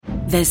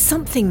There's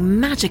something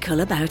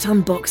magical about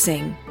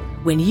unboxing.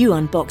 When you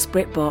unbox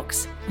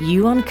BritBox,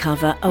 you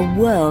uncover a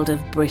world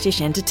of British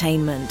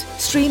entertainment.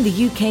 Stream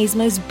the UK's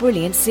most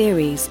brilliant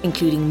series,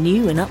 including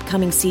new and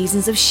upcoming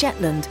seasons of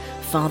Shetland,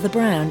 Father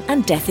Brown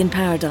and Death in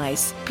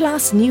Paradise.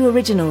 Plus new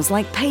originals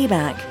like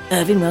Payback,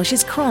 Irving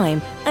Welsh's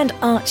Crime and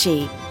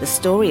Archie, the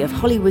story of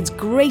Hollywood's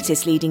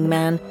greatest leading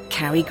man,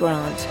 Cary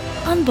Grant.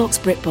 Unbox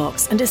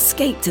BritBox and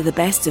escape to the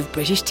best of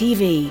British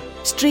TV.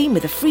 Stream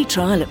with a free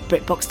trial at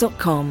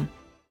BritBox.com.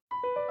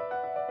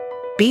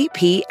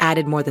 BP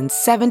added more than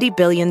 $70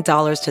 billion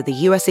to the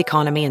U.S.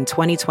 economy in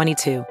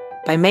 2022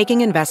 by making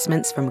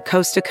investments from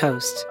coast to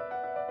coast.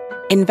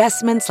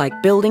 Investments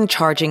like building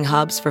charging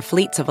hubs for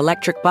fleets of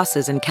electric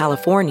buses in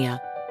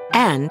California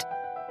and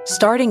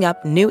starting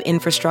up new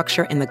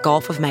infrastructure in the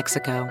Gulf of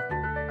Mexico.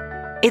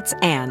 It's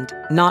and,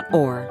 not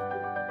or.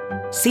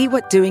 See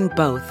what doing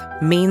both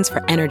means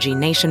for energy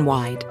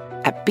nationwide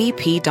at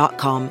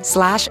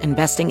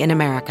bp.com/investing in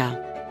America.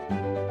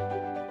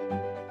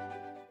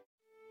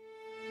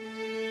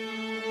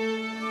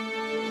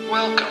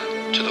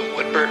 Welcome to the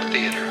Woodbird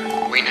Theater.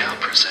 We now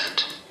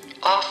present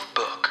Off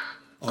Book.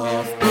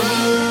 Off Book,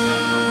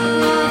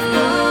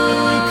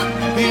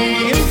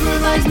 the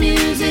improvised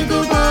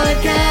musical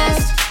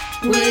podcast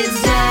with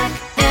Zach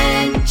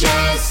and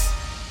Jess.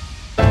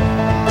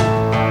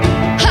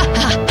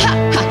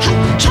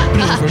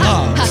 Jumping over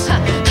logs,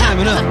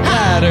 climbing up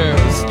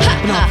ladders,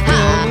 jumping off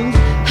buildings.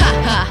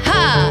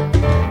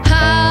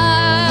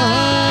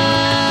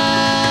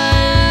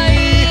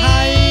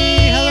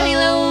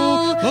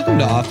 Welcome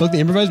to Off Book, the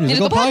improvised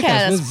musical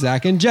podcast with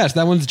Zach and Jess.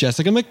 That one's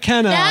Jessica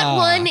McKenna. That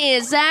one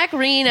is Zach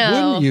Reno.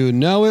 Wouldn't you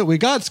know it? We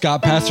got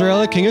Scott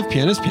Passarella, king of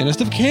pianists,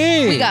 pianist of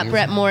kings. We got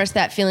Brett Morris,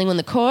 that feeling when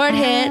the chord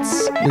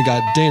hits. We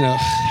got Dana,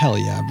 hell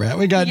yeah, Brett.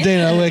 We got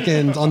Dana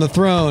Wickens on the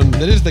throne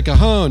that is the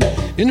cajon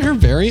in her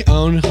very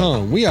own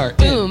home. We are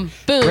Boom,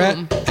 boom, Brett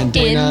and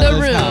Dana's in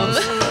the room. house.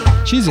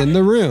 She's in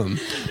the room.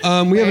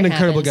 We have an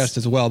incredible happens. guest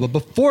as well. But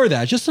before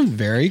that, just some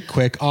very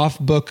quick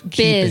off-book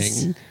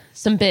keeping.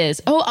 Some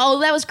biz.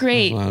 Oh, that was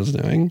great. That's what I was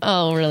doing.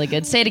 Oh, really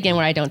good. Say it again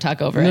where I don't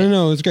talk over it.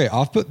 No, it's great.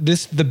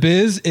 The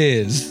biz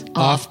is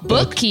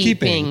Off-book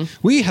keeping.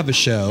 We have a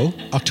show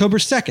October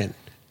 2nd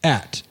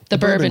at The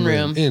Bourbon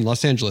Room in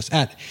Los Angeles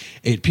at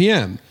 8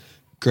 p.m.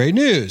 Great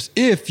news.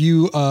 If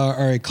you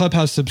are a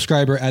Clubhouse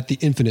subscriber at the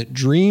Infinite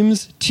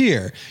Dreams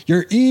tier,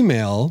 your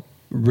email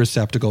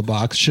receptacle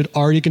box should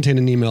already contain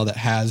an email that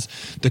has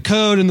the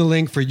code and the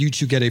link for you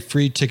to get a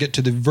free ticket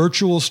to the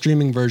virtual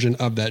streaming version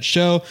of that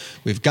show.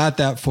 We've got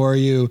that for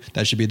you.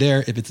 That should be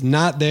there. If it's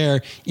not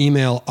there,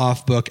 email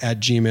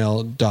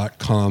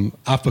offbook@gmail.com,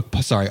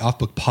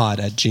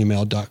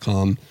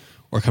 offbookpod@gmail.com,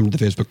 or come to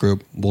the Facebook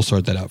group. We'll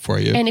sort that out for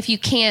you. And if you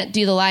can't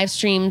do the live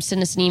stream,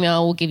 send us an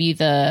email. We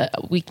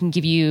can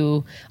give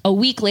you a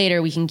week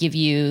later, we can give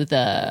you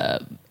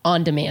the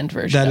on-demand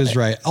version. That of is it.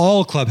 right.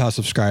 All Clubhouse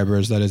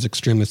subscribers, that is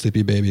Extremely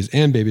Sleepy Babies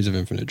and Babies of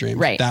Infinite Dreams.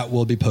 Right. That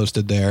will be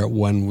posted there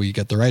when we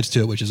get the rights to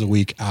it, which is a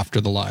week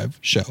after the live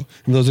show.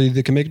 And those of you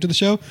that can make it to the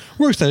show,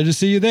 we're excited to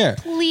see you there.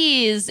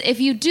 Please, if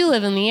you do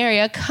live in the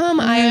area,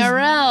 come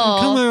IRL.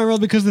 Come IRL,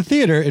 because the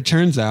theater, it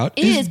turns out,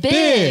 is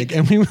big.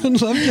 And we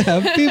would love to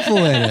have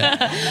people in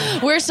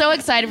it. We're so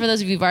excited for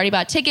those of you who've already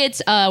bought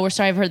tickets. We're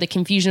sorry I've heard the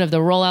confusion of the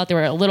rollout. There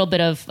were a little bit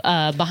of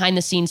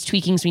behind-the-scenes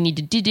tweakings we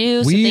needed to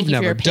do. So We've thank you for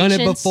never your done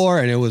patience. it before,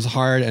 and it was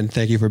hard, and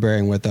thank you for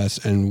bearing with us,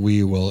 and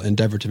we will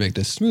endeavor to make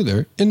this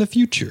smoother in the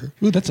future.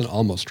 Ooh, that's an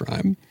almost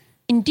rhyme.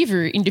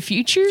 Endeavor in the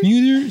future?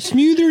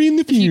 Smoother in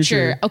the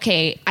future.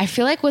 Okay, I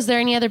feel like, was there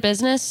any other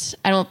business?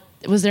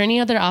 Was there any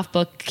other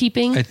off-book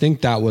keeping? I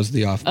think that was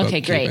the off-book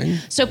Okay, great. keeping.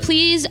 So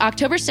please,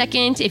 October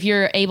 2nd, if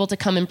you're able to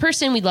come in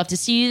person, we'd love to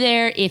see you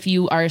there. If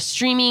you are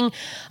streaming,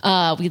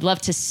 we'd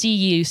love to see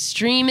you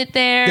stream it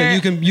there.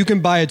 Yeah, you can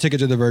buy a ticket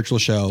to the virtual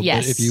show.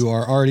 Yes. But if you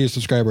are already a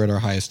subscriber at our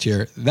highest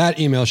tier, that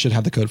email should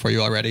have the code for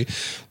you already.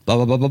 Blah,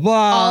 blah, blah, blah,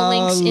 blah. All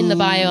links in the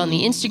bio on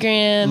the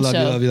Instagram.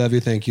 Love you.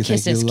 Thank you.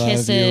 Kisses, love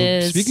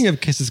kisses. you. Speaking of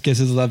kisses,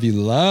 love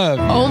you.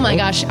 Oh my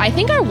gosh, I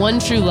think our one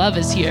true love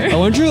is here. Our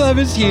one true love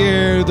is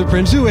here. The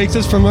prince who wakes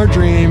us from our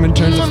dream and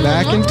turns us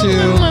back into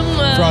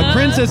frog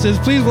princesses.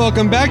 Please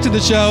welcome back to the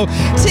show,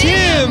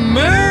 Tim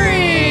Murray.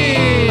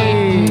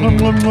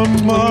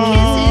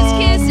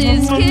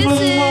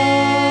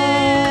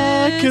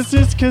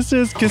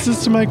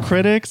 Kisses to my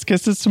critics,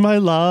 kisses to my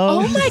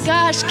love. Oh my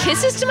gosh,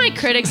 Kisses to My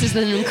Critics is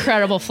an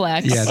incredible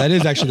flex. Yeah, that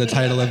is actually the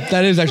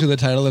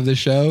title of the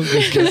show.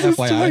 Just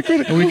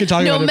FYI. And we can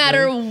talk No about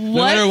matter it.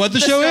 No matter what the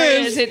show story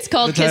is, it's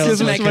called the title Kisses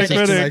to is My Kisses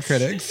Critics. to My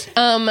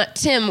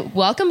Critics. Tim,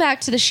 welcome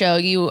back to the show.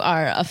 You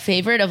are a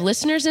favorite of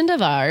listeners and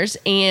of ours,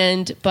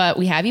 but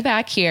we have you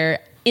back here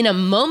in a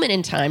moment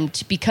in time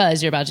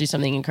because you're about to do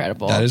something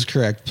incredible. That is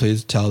correct.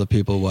 Please tell the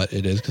people what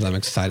it is, because I'm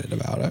excited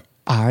about it.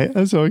 I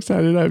am so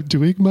excited. I'm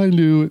doing my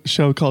new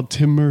show called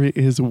Tim Murray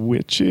is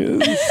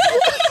Witches.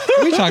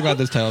 Can we talk about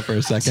this title for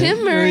a second?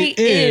 Tim Murray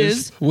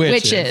is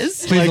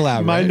Witches. Please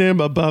elaborate. My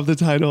name above the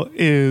title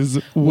is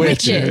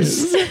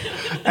Witches.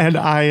 and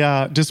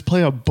I just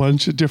play a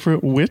bunch of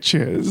different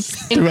witches.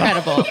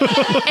 Incredible.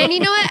 And you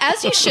know what?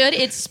 As you should,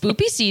 it's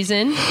spoopy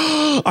season.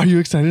 Are you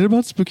excited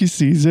about spooky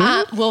season?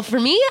 Well, for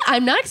me,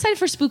 I'm not excited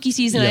for spooky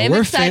season. I am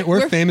we're excited.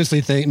 we're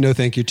famously no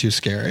thank you too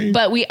scary.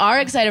 But we are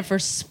excited for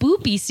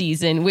spoopy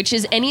season, which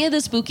is any of the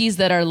spookies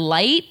that are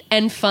light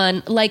and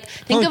fun. Like,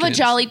 think of a Pumpkins.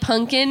 jolly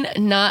pumpkin,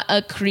 not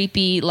a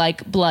creepy,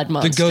 like, blood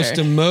monster. The ghost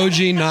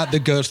emoji, not the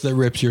ghost that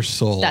rips your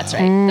soul That's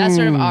out. right. That's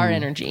sort of our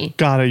energy.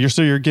 Got it.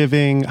 You're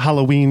giving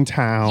Halloween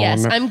Town.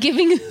 Yes, I'm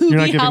giving You're not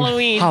Hoobie giving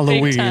Halloween.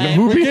 Halloween. Big time.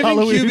 Hoobie We're giving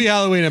Halloween. Hubie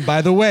Halloween. And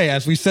by the way,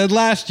 as we said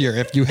last year,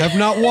 if you have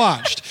not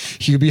watched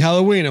Hubie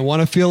Halloween and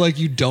want to feel like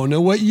you don't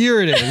know what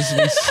year it is,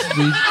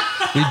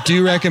 we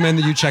do recommend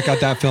that you check out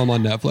that film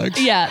on Netflix.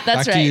 Yeah, that's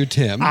Back to right. you,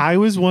 Tim. I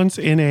was once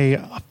in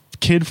a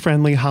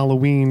kid-friendly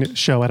Halloween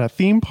show at a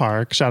theme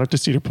park. Shout out to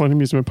Cedar Point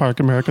Amusement Park,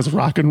 America's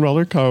Rock and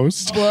Roller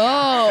Coast.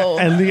 Whoa.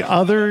 And the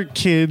other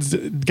kids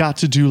got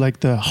to do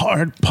like the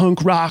hard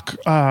punk rock,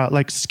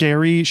 like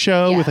scary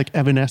show Yeah. with like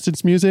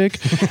Evanescence music.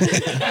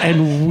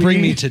 And we,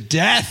 Bring me to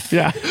death.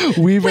 yeah,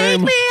 we very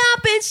Wake much. me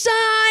up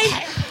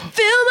inside.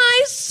 Fill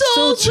my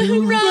soul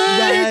with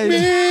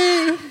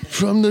right.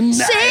 From the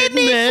Save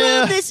me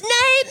nightmare. from this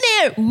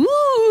nightmare.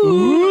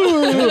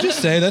 Ooh. Can I just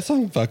say that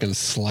song fucking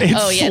slaps. It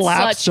Oh, yeah, it's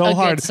slaps such so a good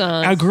hard.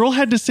 song. A girl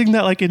had to sing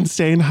that like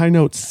insane high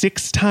note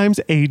 6 times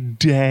a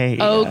day.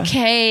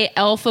 Okay,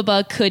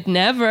 Elphaba could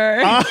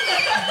never.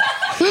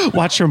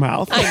 Watch your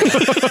mouth. 6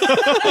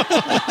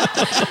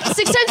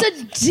 times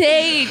a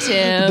day,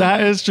 Tim.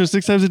 That is just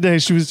 6 times a day.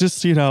 She was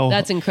just,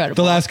 That's The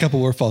incredible. last couple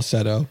were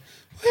falsetto.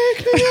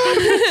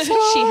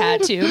 She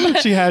had to.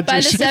 She had to. By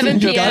the She 7 couldn't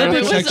get p.m., out it of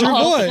was protect your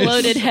all voice.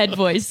 floated head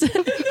voice.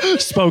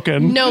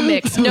 spoken. No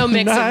mix in there.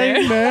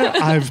 Nightmare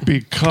I've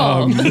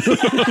become. Sometimes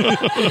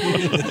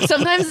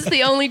it's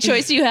the only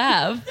choice you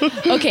have.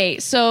 Okay,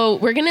 so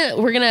we're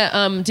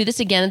gonna do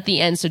this again at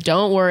the end. So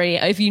don't worry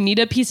if you need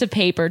a piece of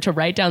paper to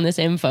write down this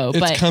info. It's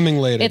but coming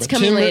later. It's But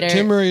coming later.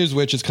 Tim Murray's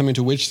Witch is coming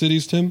to which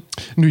cities, Tim?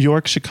 New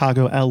York,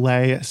 Chicago,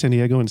 LA, San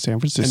Diego, and San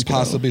Francisco. And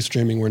possibly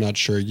streaming. We're not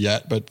sure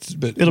yet, but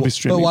It'll be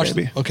streaming, but watch,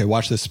 baby. Okay,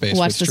 watch this space.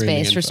 Watch for the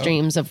streaming space for info.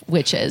 streams of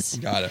witches.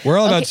 Got it. We're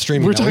all about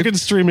streaming. We're now. talking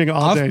streaming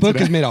all day Off Book today.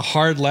 has made a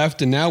hard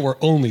left, and now we're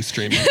only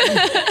streaming.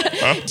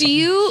 Did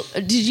you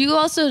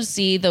also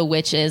see the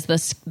witches?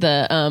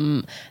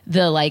 The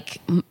like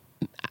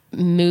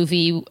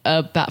movie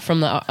about from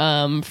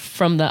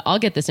the I'll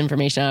get this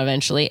information out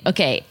eventually.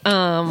 Okay.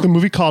 The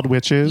movie called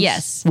Witches.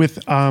 Yes. With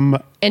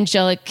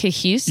Angelica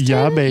Houston.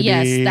 Yeah, baby.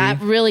 Yes,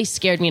 that really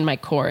scared me in my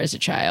core as a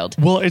child.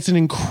 well, it's an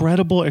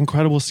incredible,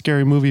 incredible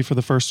scary movie for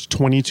the first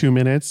 22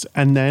 minutes,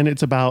 and then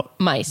it's about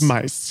Mice.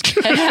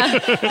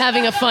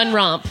 Having a fun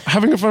romp.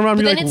 Having a fun round.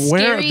 But You're then like, it's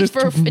where scary this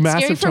for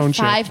massive tone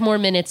shift. 5 more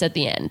minutes at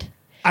the end.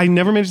 I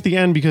never made it to the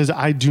end because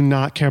I do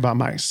not care about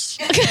mice.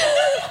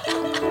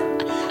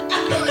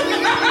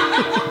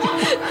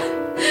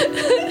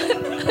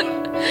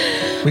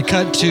 We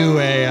cut to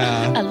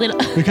A little.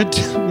 we cut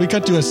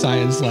to a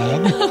science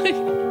lab.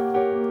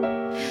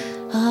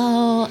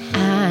 Oh,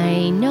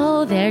 I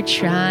know they're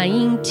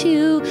trying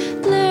to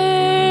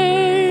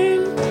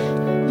learn,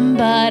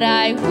 but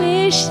I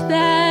wish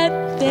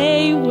that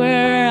they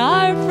were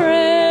our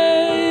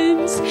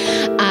friends.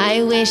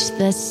 I wish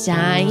the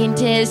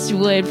scientists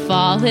would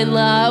fall in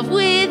love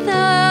with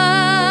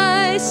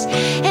us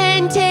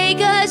and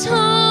take us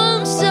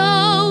home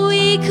so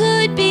we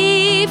could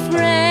be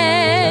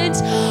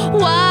friends.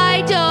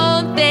 Why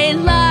don't they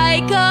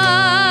like us?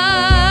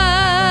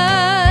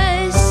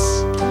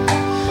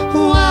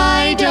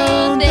 Why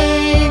don't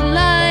they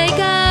like us?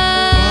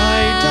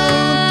 Why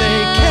don't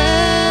they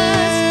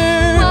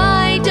care?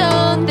 Why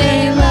don't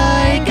they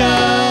like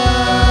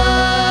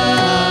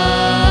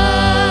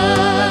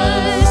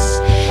us?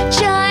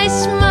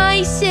 Just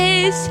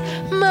mices,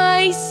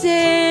 mices,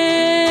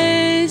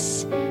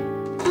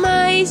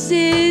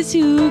 mices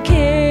who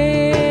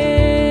care.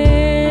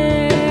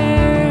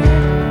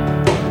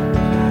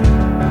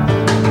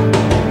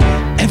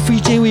 Every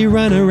day we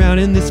run around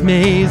in this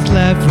maze,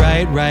 left,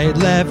 right,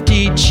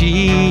 lefty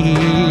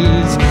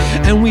cheese.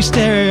 And we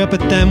stare up at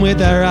them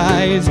with our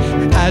eyes,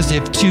 as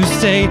if to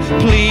say,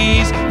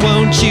 please,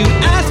 won't you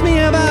ask me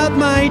about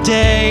my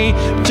day?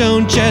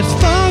 Don't just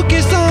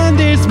focus on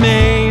this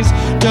maze.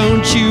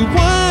 Don't you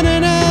wanna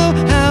know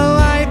how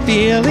I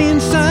feel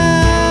inside?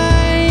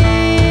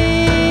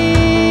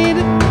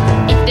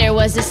 If there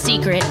was a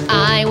secret,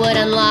 I would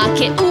unlock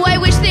it. Ooh, I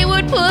wish they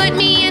would put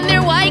me in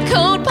their white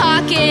coat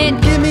pocket.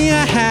 Give me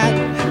a hat,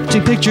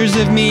 take pictures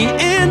of me,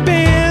 and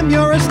bam,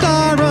 you're a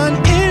star on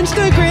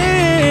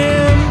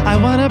Instagram. I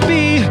wanna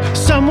be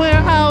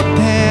somewhere out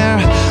there.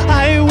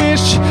 I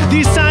wish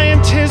these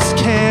scientists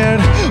cared.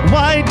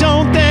 Why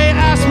don't they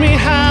ask me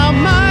how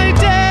my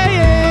day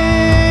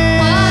is?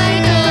 Why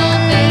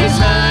don't they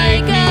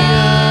like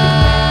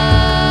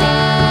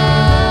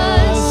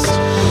us?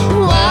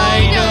 Why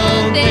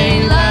don't they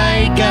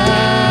like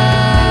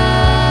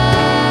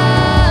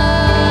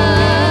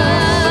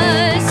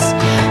us?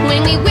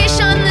 When we wish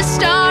on the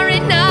star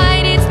at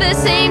night, it's the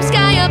same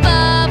sky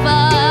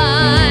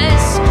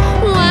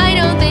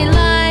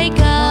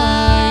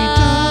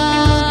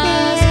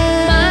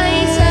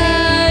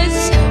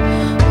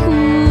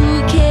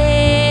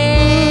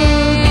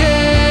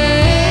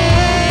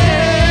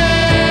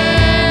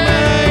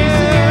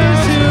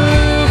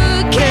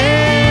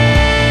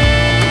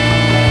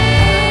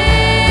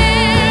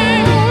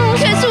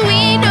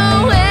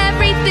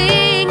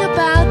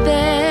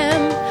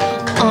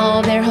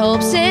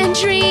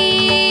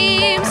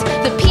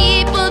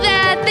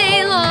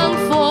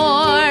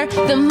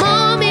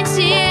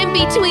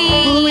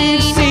between.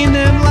 We've seen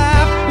them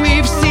laugh,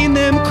 we've seen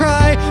them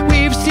cry,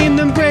 we've seen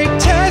them break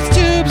test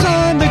tubes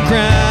on the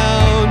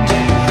ground.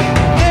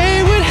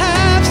 They would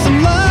have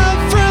some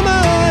love from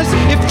us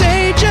if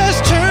they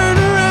just turn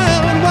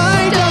around.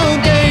 Why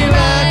don't they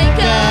like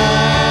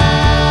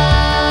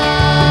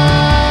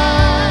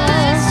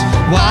us?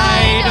 Why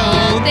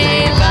don't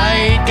they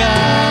like us?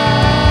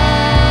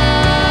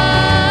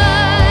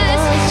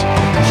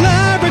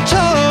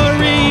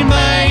 Laboratory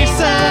mice.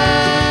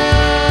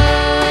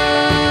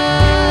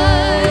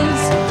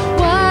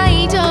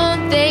 Why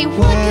don't they?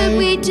 What could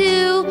we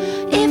do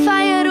if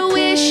I had a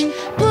wish?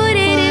 Put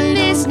it in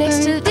this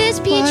next to this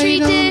petri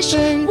dish.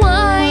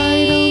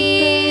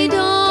 Why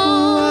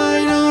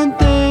don't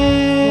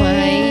they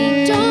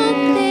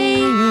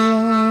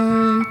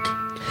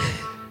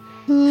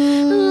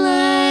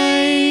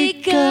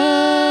like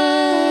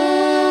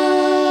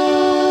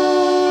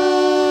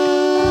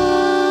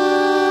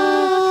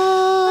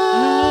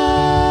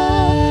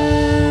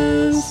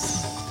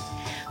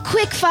us?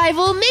 Quick,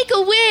 Fievel, make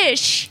a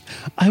wish.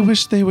 I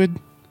wish they would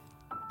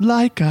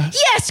like us.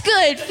 Yes,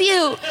 good.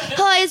 Phew. Oh,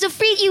 I was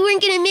afraid you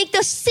weren't going to make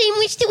the same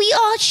wish that we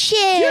all Do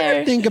you ever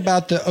share. think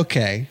about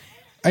okay,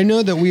 I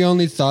know that we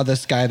only saw the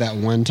sky that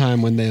one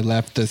time when they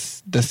left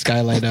the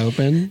skylight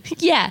open,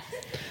 Yeah.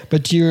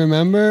 but do you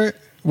remember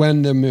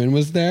when the moon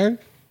was there?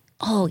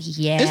 Oh,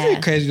 yeah. Isn't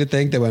it crazy to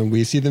think that when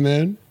we see the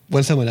moon,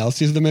 when someone else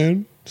sees the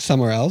moon,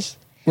 somewhere else,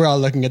 we're all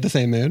looking at the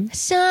same moon?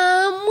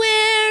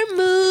 Somewhere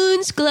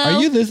moons glow. Are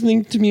you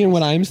listening to me and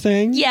what I'm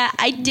saying? Yeah,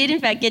 I did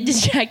in fact get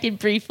distracted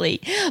briefly.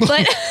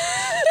 But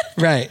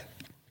Right.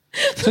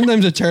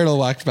 Sometimes a turtle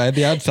walks by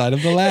the outside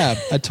of the lab.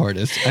 A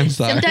tortoise. I'm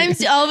sorry.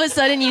 sometimes all of a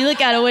sudden you look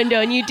out a window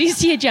and you do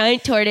see a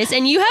giant tortoise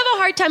and you have a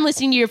hard time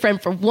listening to your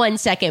friend for 1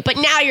 second, but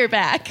now you're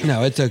back.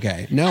 No, it's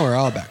okay. Now we're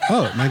all back.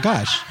 Oh my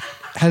gosh.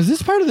 Has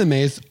this part of the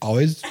maze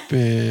always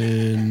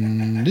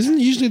been... Isn't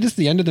usually this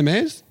the end of the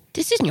maze?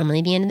 This is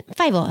normally the end.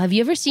 Fievel, have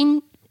you ever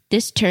seen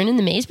this turn in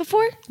the maze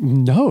before?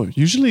 No,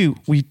 usually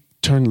we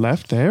turn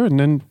left there and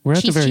then we're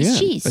at Cheese, the very cheese, end.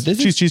 cheese. But this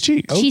Cheese, is cheese,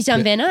 cheese. Cheese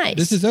on open. Van Nuys.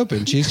 This is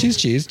open. Cheese, cheese,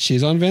 cheese.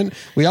 Cheese on Van...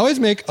 We always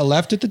make a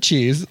left at the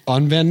cheese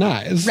on Van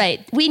Nuys.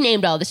 Right. We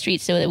named all the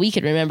streets so that we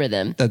could remember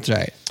them. That's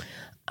right.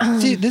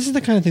 See, this is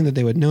the kind of thing that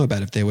they would know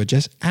about if they would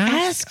just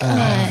Ask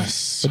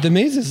us. But the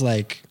maze is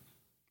like...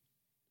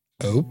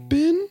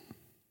 Open?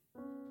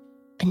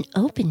 An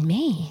open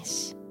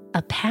maze.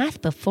 A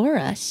path before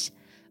us.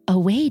 A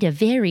way to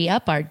vary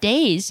up our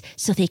days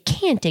so they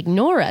can't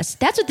ignore us.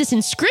 That's what this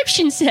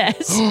inscription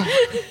says. I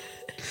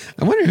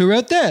wonder who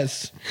wrote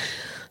this.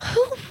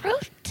 Who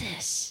wrote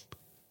this?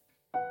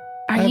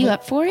 Are you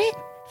up for it?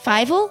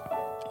 Fievel?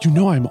 You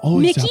know I'm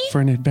always Mickey? up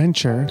for an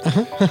adventure.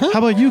 How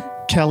about you,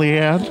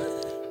 Kellyanne?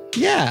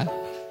 Yeah.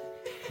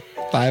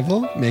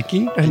 Fievel,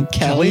 Mickey, And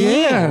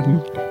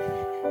Kellyanne.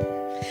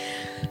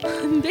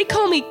 They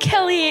call me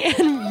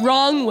Kellyanne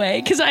wrong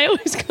way because I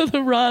always go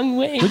the wrong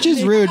way. Which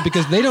is rude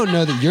because they don't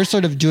know that you're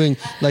sort of doing,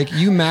 like,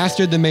 you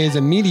mastered the maze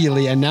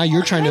immediately and now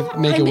you're trying to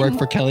make it work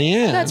for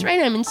Kellyanne. That's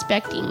right, I'm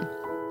inspecting.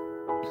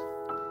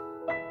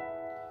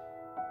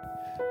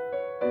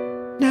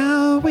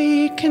 Now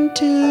we can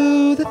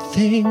do the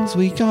things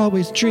we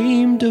always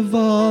dreamed of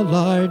all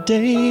our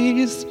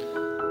days.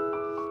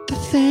 The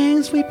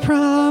things we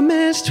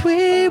promised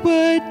we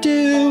would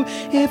do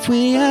if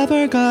we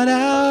ever got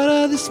out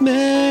of this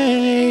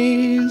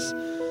maze.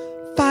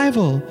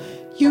 Fievel,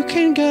 you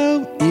can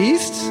go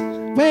east.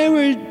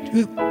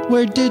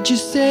 Where did you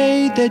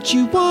say that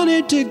you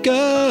wanted to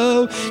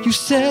go? You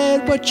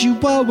said what you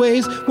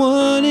always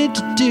wanted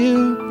to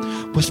do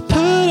was put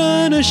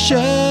on a show.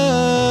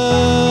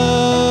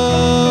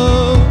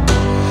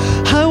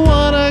 I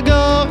wanna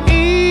go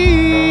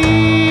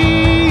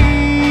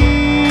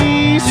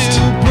east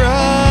To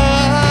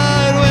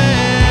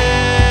Broadway.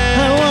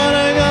 I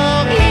wanna go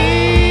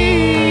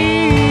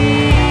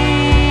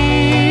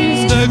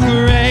east. The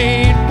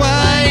Great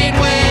White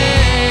Way.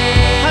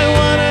 I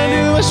wanna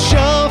do a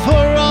show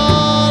for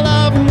all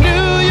of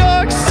New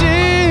York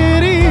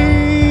City.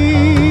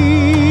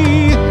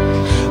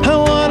 I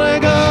wanna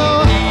go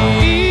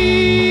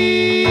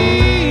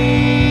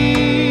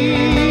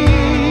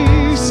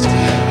east.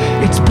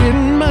 It's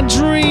been my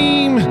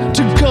dream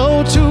to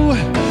go to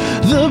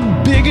the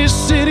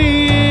biggest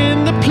city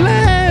in the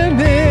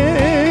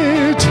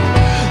planet.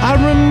 I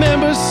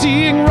remember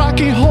seeing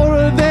Rocky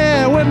Horror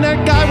there when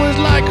that guy was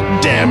like,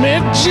 "Damn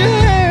it,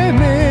 Janet."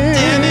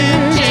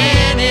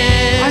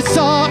 I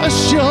saw a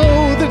show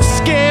that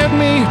scared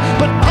me,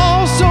 but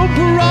also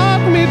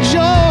brought me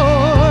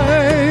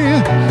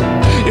joy.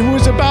 It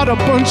was about a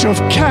bunch of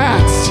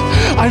cats.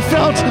 I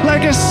felt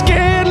like a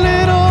scared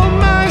little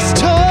mice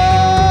toy.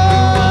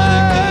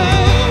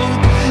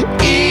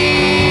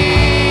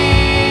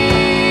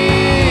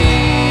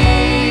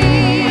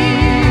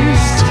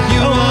 East.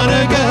 You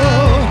wanna go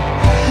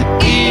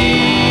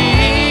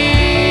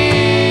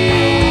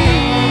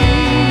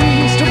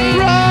East to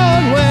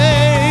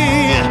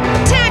Broadway.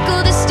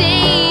 Tackle the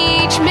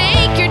stage,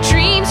 make your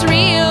dreams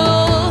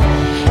real.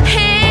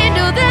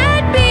 Handle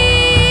that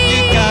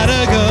beat.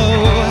 gotta go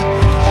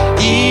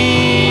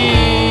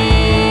east.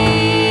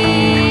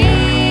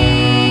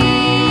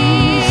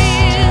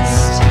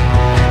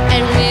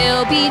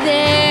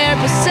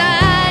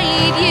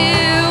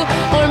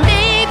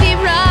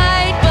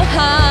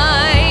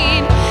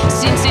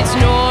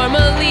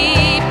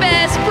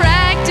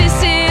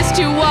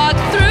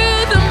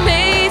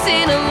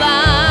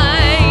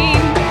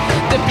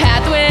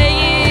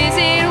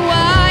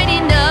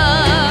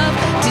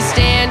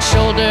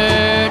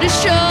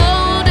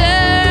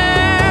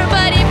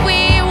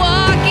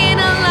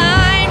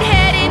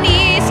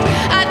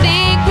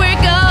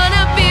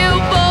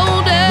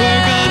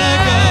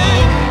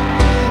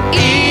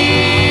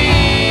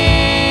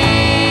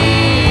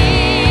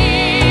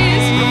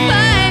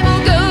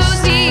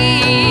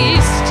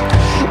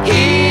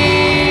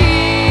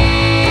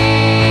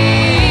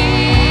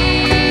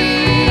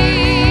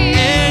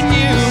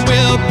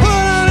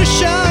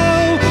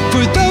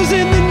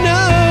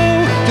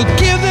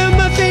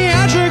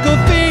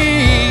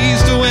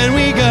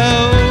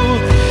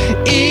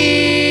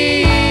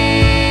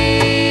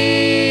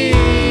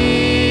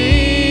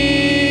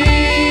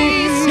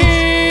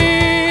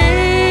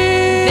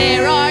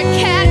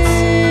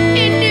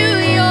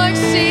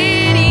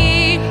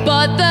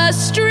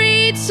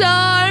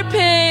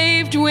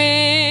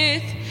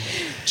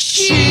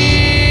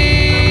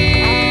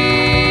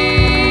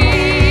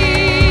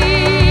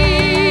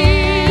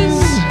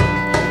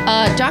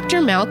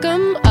 Dr.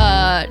 Malcolm,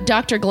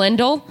 Dr.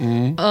 Glendale,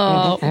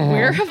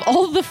 where have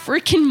all the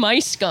freaking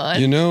mice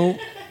gone? You know,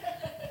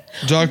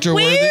 Dr.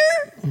 Where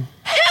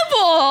have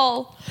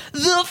all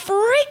the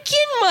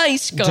freaking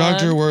mice gone?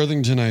 Dr.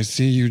 Worthington, I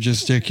see you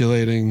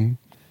gesticulating.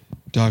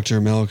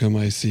 Dr. Malcolm,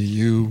 I see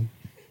you.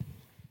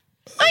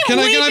 I'm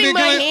waving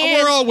my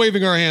hands. We're all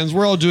waving our hands.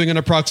 We're all doing an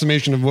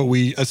approximation of what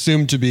we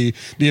assume to be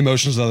the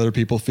emotions that other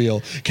people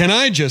feel. Can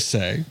I just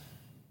say,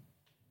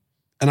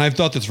 and I've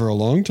thought this for a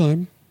long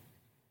time,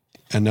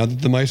 and now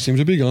that the mice seem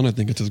to be gone, I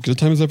think it's as good a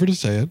time as ever to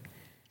say it.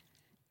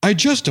 I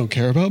just don't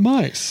care about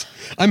mice.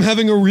 I'm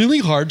having a really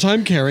hard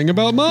time caring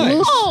about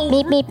mice.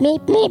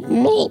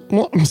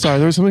 I'm sorry,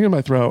 there was something in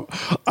my throat.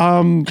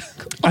 I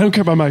don't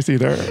care about mice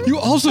either. You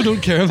also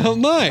don't care about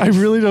mice. I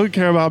really don't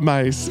care about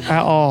mice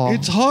at all.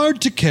 It's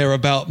hard to care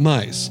about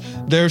mice.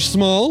 They're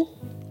small.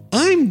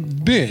 I'm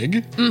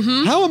big.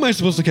 Mm-hmm. How am I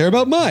supposed to care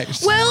about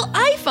mice? Well,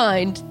 I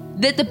find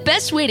that the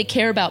best way to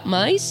care about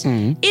mice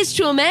is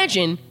to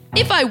imagine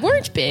if I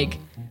weren't big,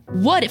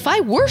 what if I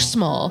were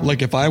small?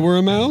 Like if I were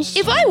a mouse?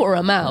 If I were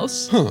a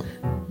mouse. Huh.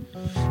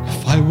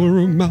 If I were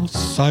a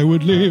mouse, I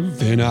would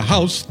live in a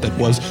house that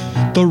was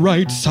the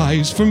right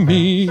size for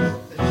me.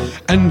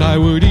 And I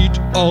would eat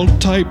all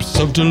types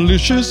of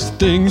delicious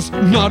things,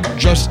 not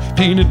just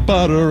peanut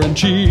butter and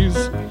cheese.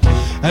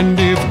 And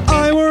if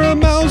I were a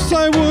mouse,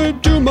 I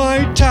would do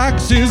my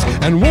taxes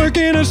and work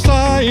in a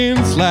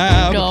science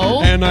lab.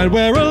 No. And I'd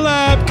wear a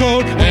lab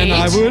coat and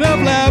I would have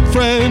lab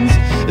friends.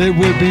 It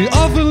would be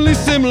awfully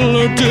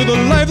similar to the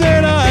life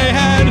that I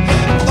had.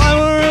 If I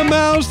were a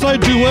mouse, I'd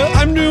do what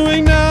I'm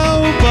doing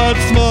now, but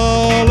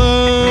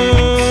smaller.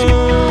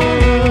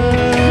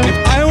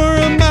 If I were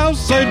a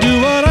mouse, I'd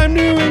do what I'm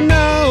doing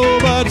now,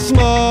 but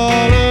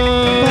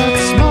smaller. But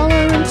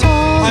smaller and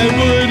tall. I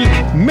would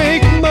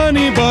make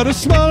money, but a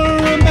smaller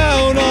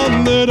amount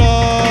on the dollar.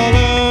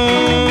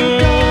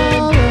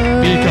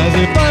 Because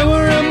if I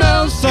were a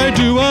mouse, I'd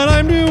do what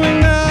I'm doing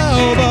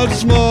now, but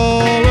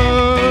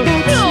smaller.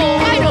 No,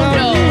 I don't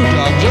know.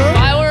 If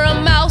I were a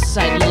mouse,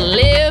 I'd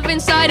live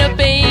inside a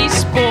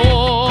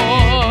baseboard.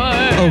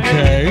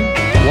 Okay.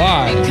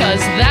 Why? Because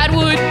that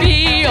would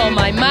be all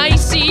my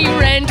micey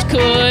rent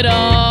could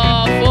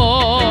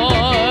afford.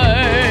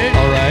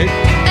 All right.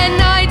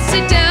 And I'd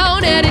sit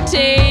down at a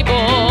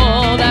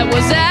table that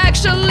was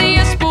actually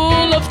a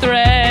spool of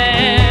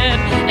thread.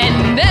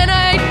 And then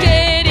I'd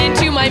get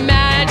into my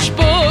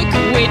matchbook,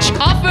 which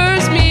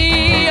offers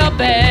me a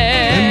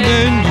bed. And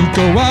then you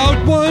go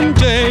out one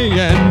day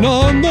and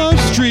on the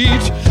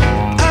street,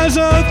 as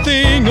a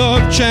thing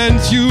of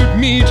chance, you'd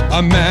meet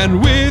a man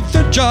with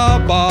a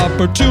job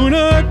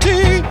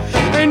opportunity.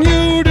 And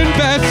you'd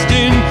invest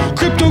in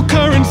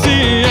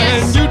cryptocurrency.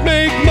 And you'd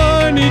make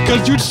money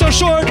because you'd so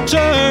short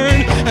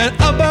turn. And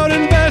about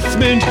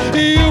investment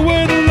you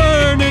would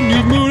learn. And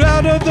you'd move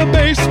out of the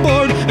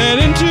baseboard and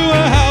into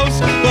a house,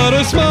 but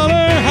a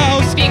smaller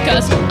house.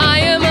 Because I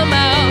am a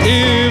mouse.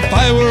 If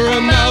I were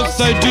a mouse,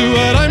 I'd do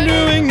what I'm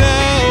doing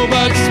now,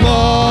 but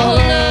smaller.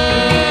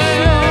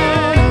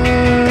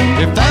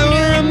 If I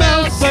were a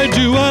mouse, I'd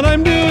do what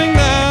I'm doing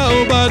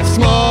now, but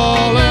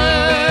smaller.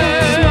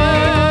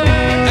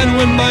 And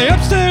when my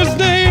upstairs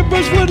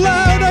neighbors would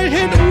loud, I'd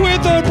hit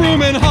with a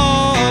broom and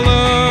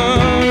holler.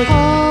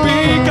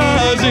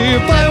 Because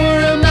if I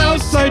were a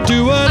mouse, I'd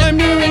do what I'm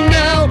doing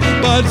now,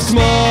 but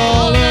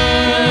smaller.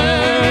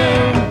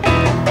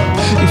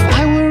 If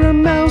I were a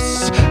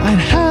mouse, I'd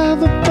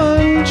have a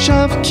bunch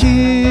of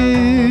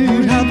kids.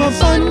 You'd have a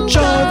bunch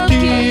of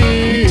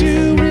kids.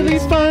 Do really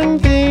fun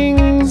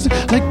things,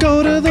 like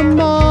go to the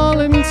mall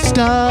and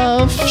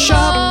stuff.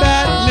 Shop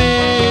at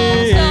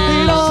Liz.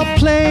 They'd all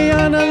play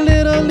on a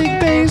Little League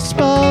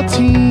baseball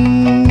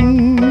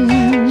team.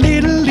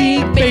 Little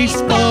League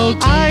baseball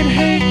team. I'd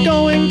hate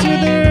going to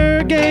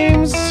their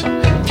games,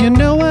 if you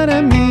know what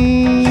I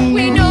mean.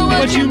 We know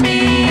what you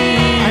mean.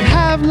 I'd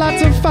have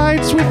lots of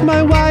fights with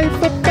my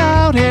wife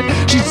about it.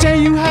 She'd say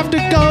you have to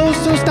go,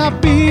 so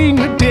stop being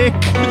a dick.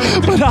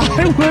 But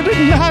I would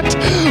not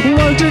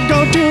want to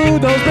go to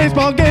those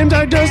baseball games.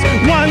 I just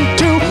want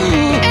to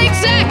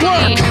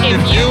Exactly.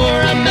 If you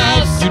were a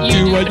mouse, you'd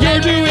do what you're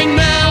doing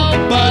now,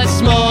 but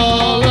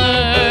smaller.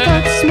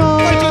 but small.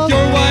 Fight with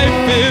your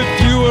wife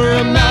if you were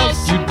a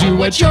mouse. You'd do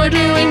what you're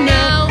doing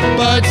now,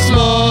 but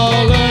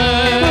smaller.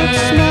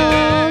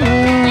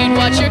 You'd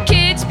watch your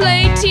kids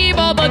play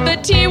t-ball, but the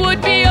tee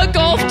would be a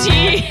golf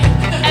tee.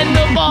 And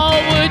the ball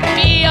would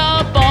be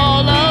a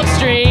ball of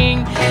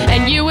string.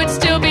 And you would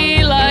still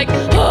be like,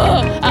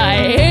 oh, I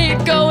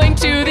hate going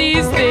to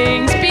these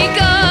things.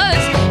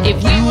 Because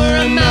if you were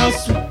a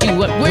mouse, we'd do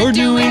what we're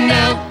doing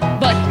now,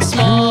 but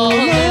smaller.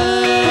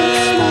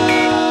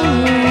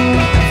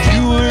 If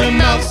you were a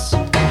mouse,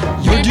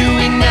 You're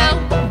doing now,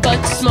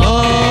 but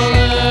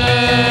smaller.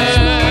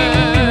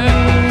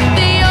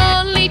 The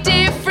only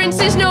difference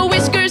is no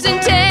whiskers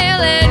and tail,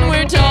 and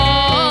we're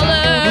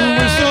taller.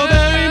 we're so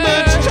very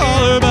much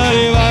taller. But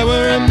if I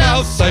were a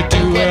mouse, I'd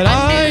do what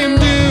I am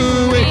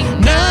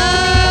doing now,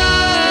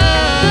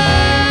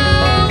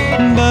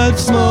 but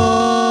smaller.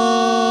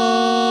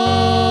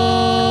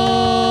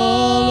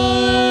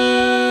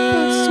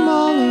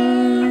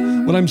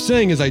 What I'm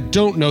saying is I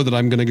don't know that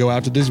I'm going to go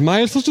after these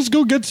mice. Let's just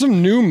go get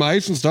some new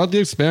mice and start the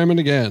experiment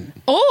again.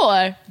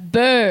 Or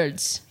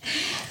birds.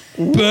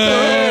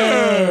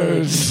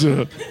 Birds.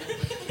 Well,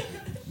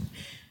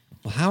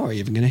 how are you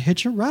even going to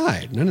hitch a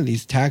ride? None of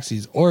these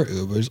taxis or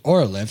Ubers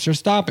or Lyfts are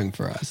stopping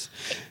for us.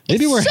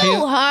 Maybe It's we're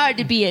so hard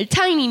to be a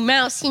tiny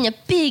mouse in a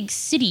big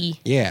city.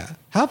 Yeah.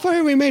 How far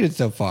have we made it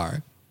so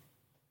far?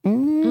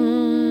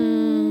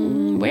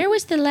 Where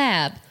was the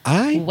lab?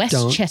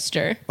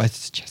 Westchester.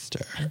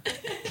 Westchester.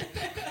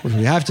 What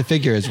we have to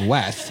figure is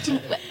west.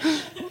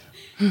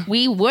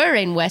 We were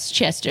in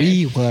Westchester.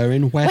 We were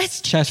in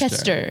Westchester.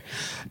 Westchester.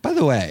 By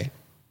the way,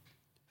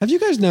 have you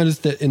guys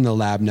noticed that in the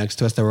lab next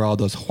to us there were all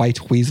those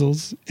white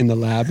weasels in the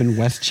lab in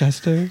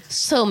Westchester?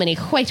 So many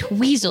white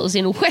weasels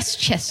in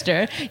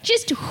Westchester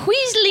just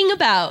weaseling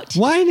about.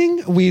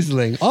 Whining,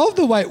 weaseling. All of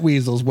the white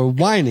weasels were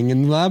whining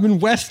in the lab in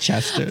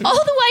Westchester.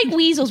 All the white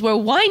weasels were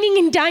whining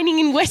and dining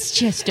in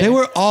Westchester. They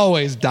were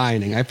always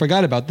dining. I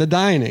forgot about the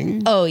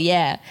dining. Oh,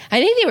 yeah.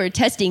 I think they were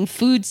testing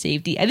food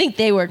safety. I think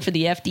they work for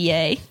the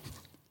FDA.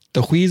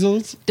 The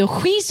weasels? The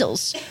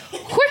weasels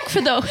work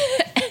for the...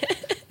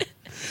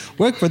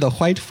 Work for the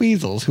white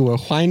weasels who were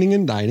whining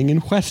and dining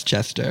in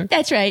Westchester.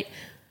 That's right.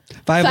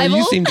 Bible,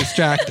 you seem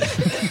distracted.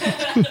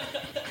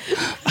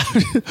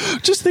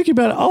 Just thinking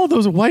about all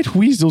those white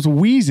weasels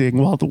wheezing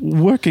while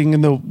working in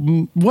the...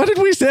 What did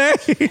we say?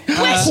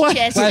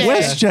 Westchester.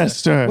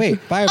 Westchester. Wait,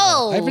 Bible.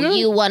 Oh,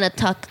 you want to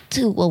talk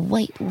to a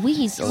white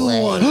weasel,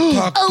 eh?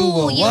 Talk to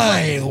a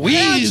white How'd you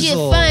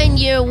weasel. find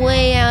your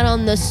way out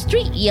on the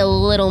street, you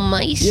little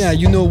mice? Yeah,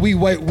 you know, we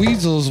white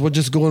weasels were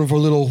just going for a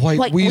little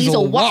white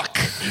weasel walk.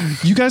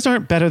 You guys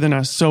aren't better than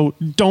us, so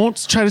don't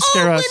try to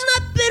scare us.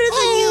 We're not better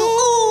than you.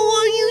 Oh,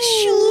 are you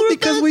sure?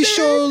 Because we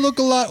sure look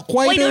a lot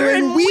whiter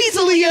and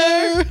weaselier.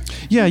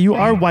 Yeah, you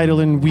are whiter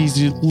and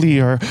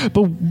weaselier,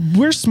 but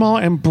we're small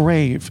and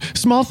brave.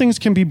 Small things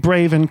can be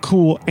brave and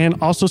cool and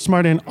also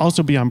smart and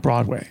also be on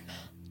Broadway.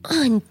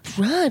 On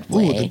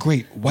Broadway. Ooh, the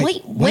Great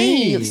White Wave.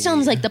 Wave.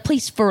 Sounds like the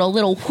place for a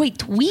little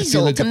white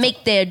weasel like to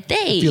make their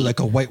day. I feel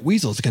like a white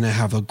weasel's going to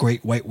have a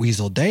great white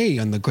weasel day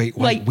on the Great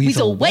White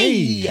Weasel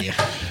Way.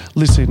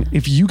 Listen,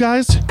 if you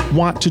guys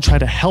want to try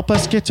to help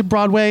us get to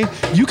Broadway,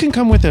 you can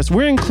come with us.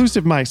 We're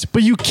inclusive mice,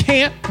 but you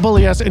can't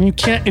bully us, and you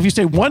can't, if you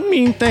say one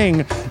mean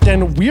thing,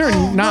 then we're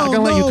not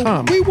going to let you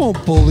come. We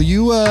won't bully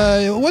you.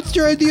 What's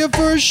your idea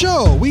for a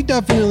show? We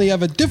definitely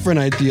have a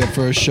different idea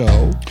for a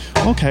show.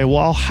 Okay, well,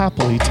 I'll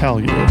happily tell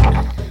you.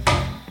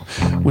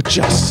 We're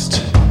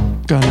just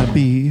gonna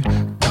be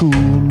cool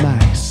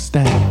mice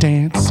that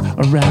dance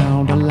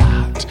around a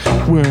lot.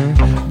 We're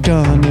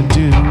gonna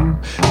do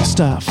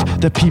stuff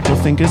that people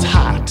think is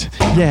hot.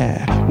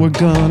 Yeah, we're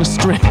gonna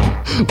strip.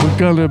 We're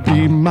gonna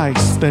be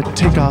mice that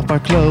take off our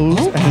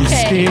clothes and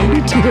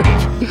skinny dip.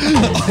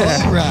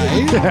 All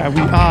right. Yeah,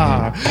 we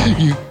are.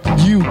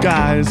 You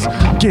guys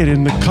get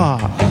in the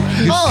car.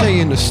 You're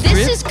saying the strip?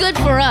 This is good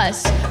for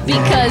us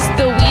because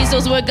the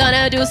weasels were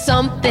gonna do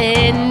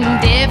something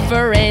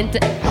different,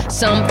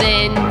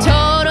 something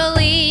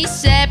totally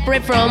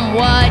separate from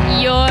what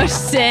you're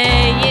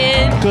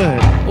saying.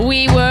 Good.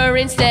 We were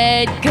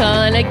instead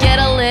gonna get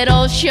a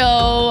little show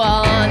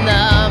on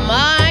the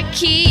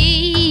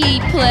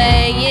marquee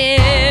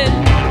playing.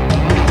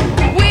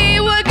 We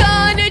were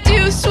gonna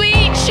do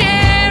sweet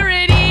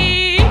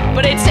charity,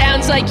 but it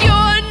sounds like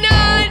you're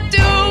not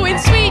doing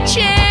sweet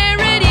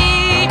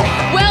charity.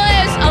 Well,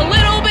 there's a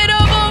little bit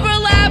of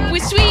overlap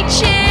with sweet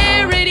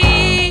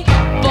charity,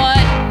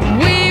 but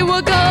we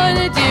were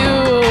gonna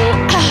do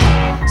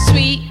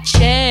sweet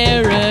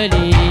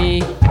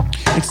charity.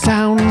 It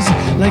sounds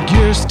like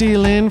you're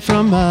stealing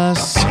from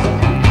us.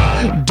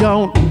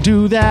 Don't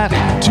do that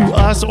to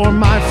us or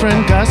my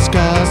friend Gus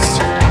Gus.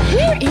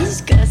 Where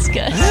is Gus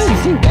Gus? I don't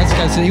think Gus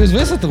Gus. He was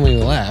with us when we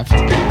left.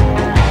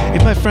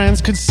 If my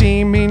friends could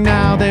see me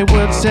now, they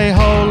would say,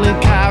 holy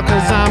cow,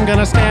 cause I'm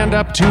gonna stand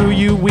up to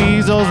you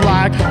weasels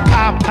like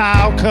pow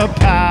pow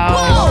kapow.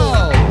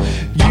 Whoa!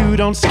 You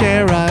don't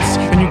scare us,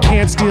 and you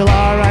can't steal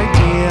our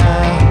idea.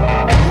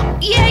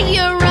 Yeah,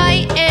 you're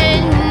right,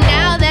 and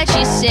now that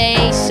you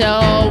say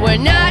so, we're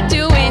not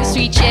doing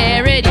sweet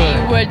charity,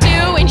 we're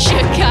doing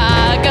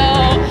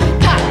Chicago.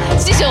 Ha!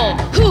 Sizzle,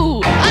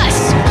 who?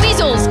 Us!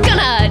 Weasels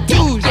gonna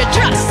take your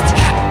trust.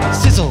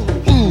 Sizzle,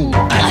 ooh,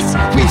 us,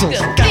 weasels,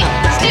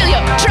 gonna steal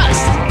your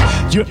trust.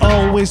 You're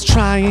always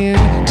trying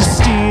to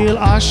steal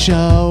our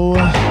show.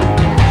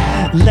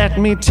 Let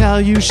me tell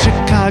you,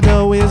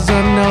 Chicago is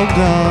a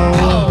no-go.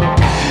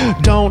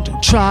 Don't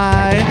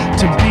try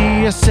to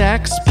be a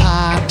sex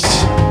pot.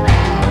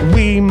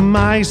 We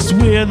mice,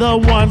 we're the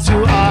ones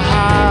who are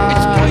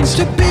hot. It's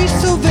going to be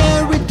so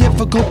very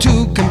difficult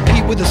to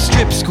compete with a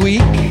strip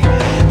squeak,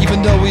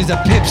 even though he's a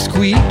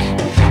pipsqueak.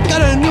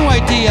 Got a new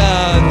idea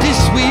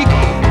this week.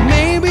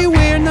 Maybe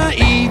we're not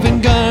even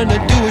gonna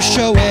do a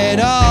show at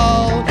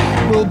all.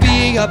 We'll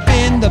be up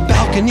in the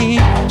balcony,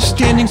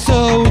 standing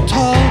so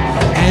tall,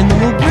 and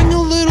we'll bring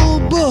a little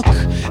book,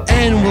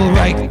 and we'll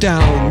write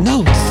down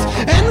notes,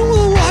 and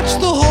we'll watch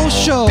the whole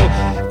show,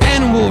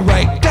 and we'll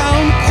write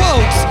down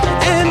quotes,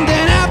 and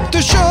then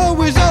after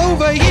show is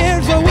over,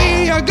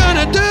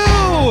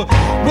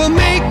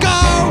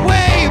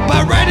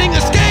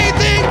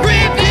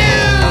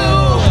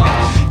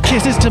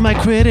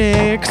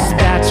 critics,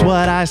 that's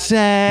what I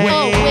say.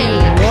 Oh,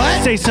 wait.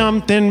 What? Say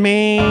something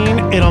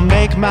mean, it'll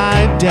make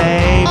my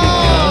day.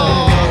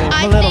 Oh,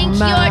 My I little think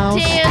mouse.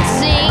 your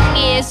dancing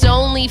is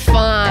only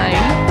fine.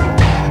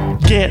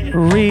 Get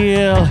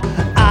real,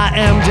 I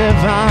am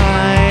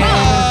divine.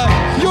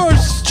 You're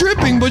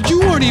stripping, but you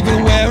weren't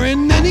even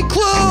wearing any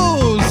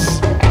clothes.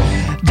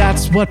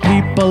 That's what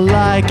people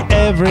like,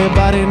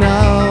 everybody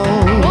knows.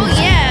 Oh,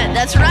 yeah,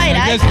 that's right.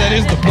 I guess that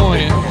is the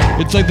point.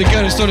 It's like they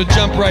gotta sort of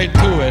jump right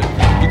to it.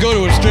 You go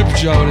to a strip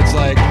show and it's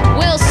like,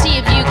 We'll see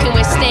if you can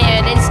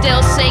withstand and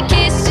still say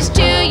kisses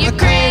to your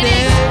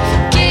critics.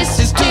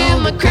 Kisses to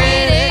my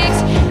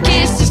critics.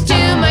 Kisses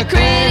to my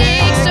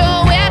critics.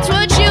 So that's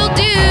what you'll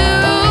do.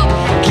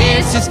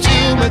 Kisses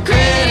to my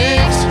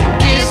critics.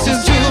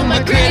 Kisses to my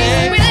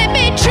critics. Will it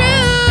be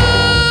true?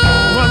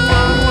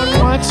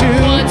 What to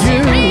Once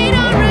you read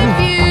our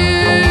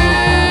review.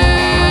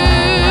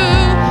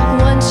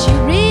 Once you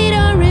read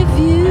our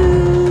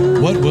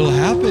review. what will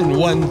happen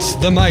once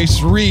the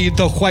mice read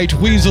the White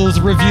Weasel's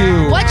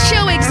review? What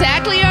show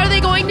exactly are they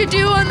going to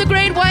do on the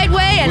Great White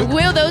Way? And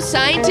will those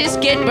scientists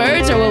get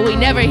birds, or will we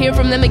never hear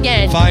from them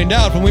again? Find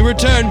out when we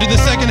return to the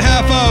second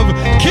half of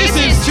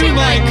Kisses to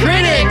My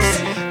Critics.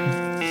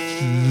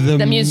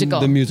 The musical.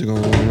 The musical.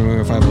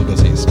 Five Will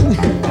Goes East.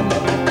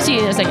 See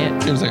you in a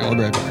second. It was like, I'll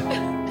be right back.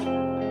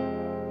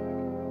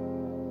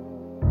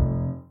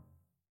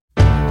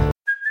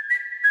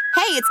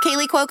 Hey, it's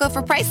Kaylee Cuoco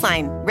for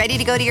Priceline. Ready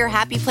to go to your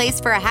happy place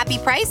for a happy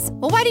price?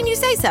 Well, why didn't you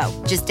say so?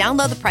 Just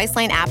download the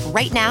Priceline app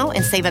right now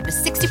and save up to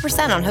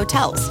 60% on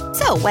hotels.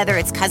 So whether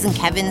it's Cousin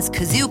Kevin's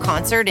Kazoo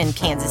Concert in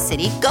Kansas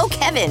City, go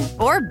Kevin,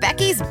 or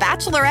Becky's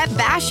Bachelorette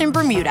Bash in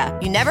Bermuda,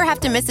 you never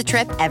have to miss a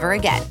trip ever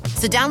again.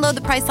 So download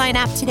the Priceline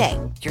app today.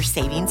 Your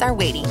savings are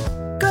waiting.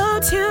 Go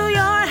to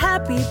your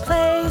happy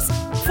place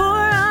for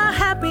a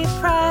happy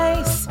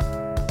price.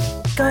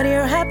 Go to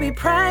your happy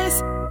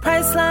price,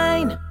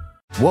 Priceline.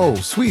 Whoa,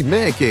 sweet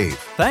man cave.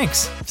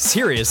 Thanks.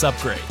 Serious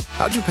upgrade.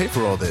 How'd you pay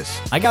for all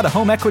this? I got a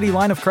home equity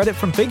line of credit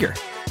from Figure.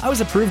 I was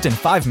approved in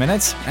 5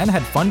 minutes and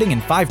had funding in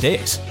 5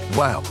 days.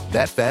 Wow,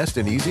 that fast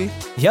and easy?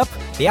 Yep,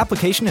 the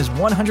application is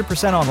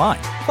 100% online,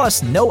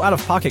 plus no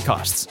out-of-pocket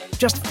costs.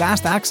 Just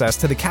fast access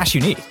to the cash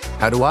you need.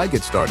 How do I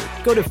get started?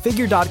 Go to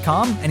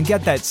Figure.com and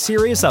get that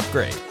serious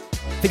upgrade.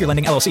 Figure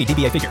Lending LLC,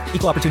 DBA Figure,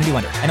 Equal Opportunity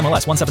Lender,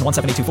 NMLS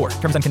 1717824.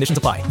 Terms and conditions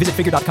apply. Visit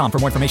Figure.com for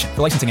more information.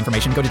 For licensing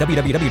information, go to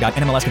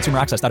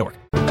www.nmlsconsumeraccess.org.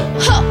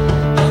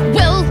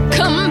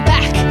 Welcome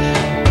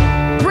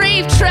back,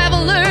 brave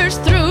travelers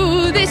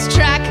through this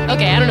track.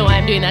 Okay, I don't know why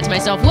I'm doing that to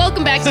myself.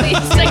 Welcome back to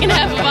the second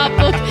half of our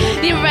book,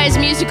 the improvised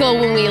musical.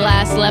 When we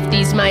last left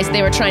these mice,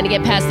 they were trying to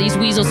get past these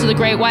weasels to the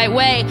Great White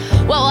Way.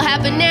 What will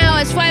happen now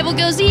as Fievel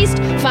goes east?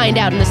 Find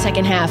out in the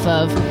second half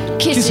of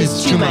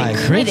Kisses to My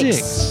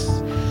Critics.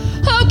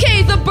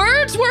 Okay, the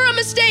birds were a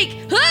mistake.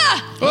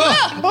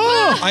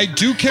 I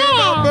do care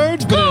about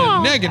birds, but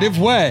in a negative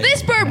way.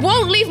 This bird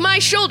won't leave my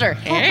shoulder.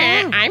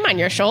 I'm on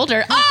your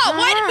shoulder. Oh,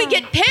 why did we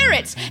get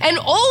parrots? And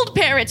old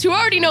parrots who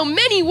already know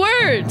many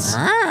words.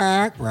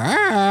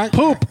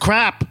 Poop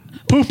crap.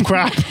 Poop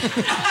crap.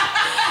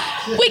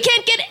 We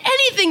can't get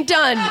anything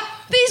done.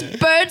 These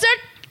birds are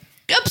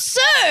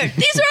absurd.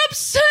 These are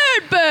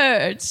absurd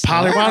birds.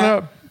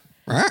 Pollywalla.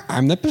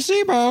 I'm the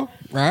placebo.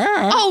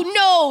 Oh,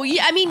 no.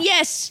 I mean,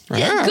 yes.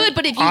 Yeah, good,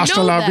 but if you Hasta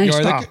know la that...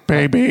 vista,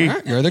 baby.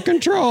 You're the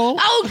control.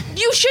 Oh,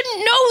 you shouldn't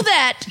know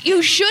that.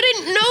 You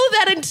shouldn't know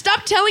that and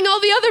stop telling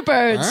all the other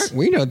birds.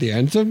 We know the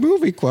ends of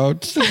movie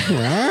quotes.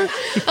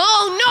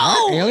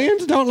 Oh, no.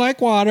 Aliens don't like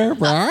water.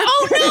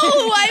 Oh,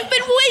 no. I've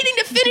been waiting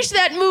to finish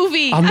that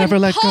movie. I'll never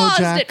let go, paused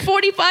Jack. at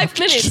 45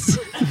 minutes.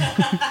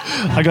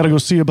 I gotta go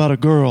see about a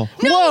girl.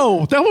 No.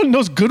 Whoa, that one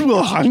knows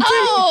Goodwill Hunting?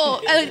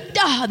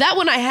 That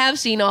one I have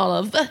seen all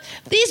of.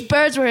 These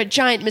birds were a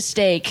giant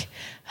mistake.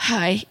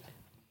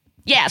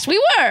 Yes, we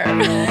were.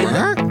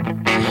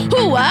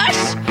 Who,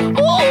 us?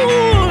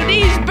 Ooh,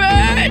 these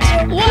birds.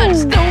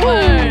 What's the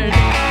word?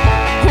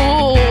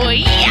 Oh,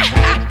 yeah.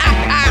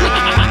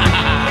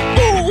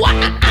 Ooh,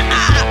 wow.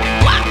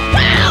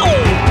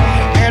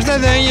 Here's the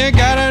thing you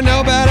gotta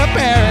know about a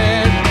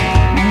parrot.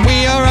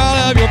 We are all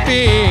of your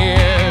fears.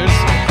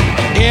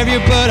 If you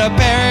put a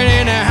parrot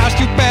in a house,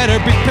 you better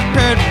be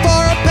prepared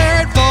for a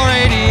parrot for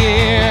 8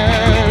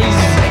 years.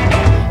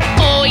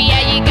 Oh, yeah,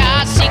 you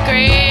got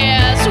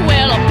secrets.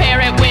 Well, a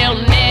parrot will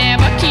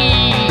never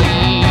keep.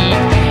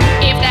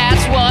 If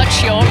that's what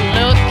you're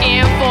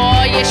looking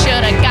for, you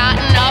should have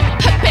gotten a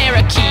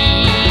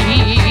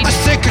parakeet. I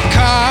say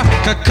caw,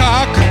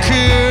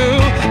 cuckoo.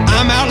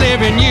 I'm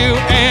outliving you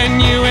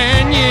and you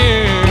and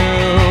you.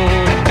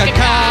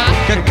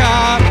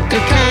 Caw,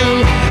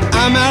 cuckoo.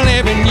 I'm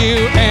outliving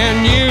you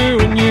and you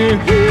and you.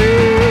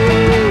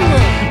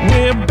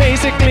 We're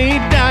basically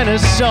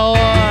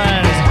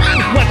dinosaurs.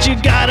 What you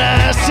got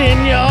us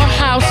in your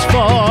house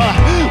for?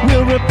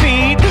 We'll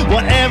repeat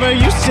whatever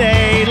you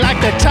say, like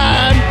the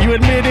time you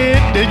admitted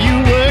that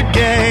you were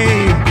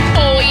gay.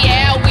 Oh,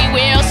 yeah, we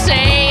will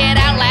say it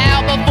out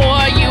loud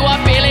before you are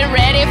feeling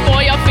ready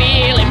for your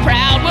feeling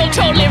proud. We'll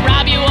totally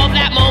rob you of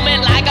that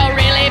moment like a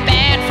really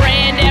bad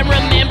friend. And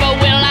remember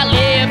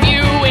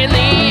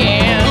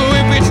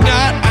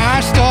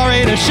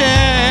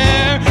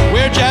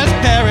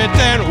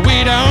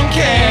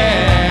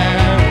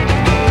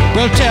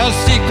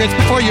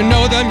secrets before you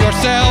know them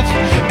yourself.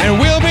 And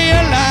we'll be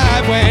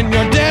alive when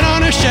you're dead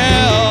on a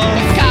shelf.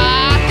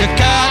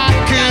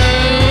 Cuckoo,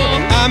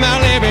 I'm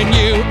outliving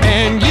you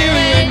and you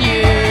and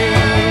you.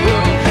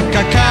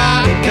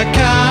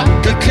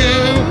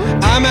 Cuckoo,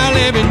 I'm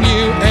outliving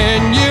you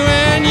and you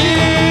and you.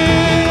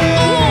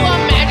 Ooh,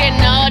 imagine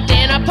a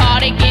dinner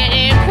party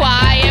getting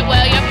quiet.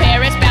 Well, your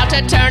parents about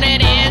to turn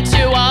it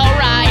into a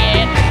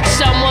riot.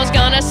 Someone's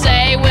gonna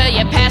say, will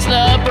you pass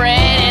the bread?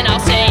 And I'll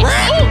say,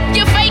 ooh,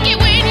 you fake it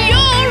when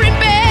you're in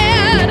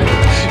bed.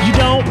 You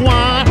don't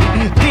want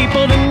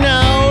people to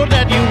know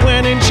that you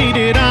went and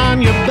cheated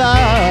on your beau.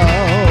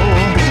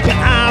 But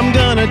I'm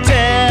gonna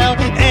tell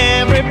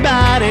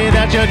everybody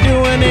that you're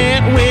doing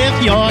it with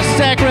your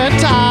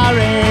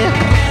secretary.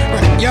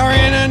 You're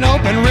in an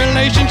open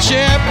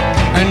relationship,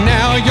 and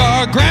now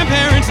your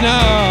grandparents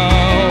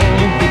know.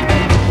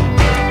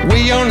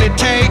 We only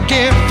take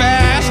it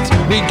fast,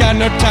 we got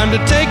no time to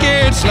take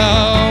it slow.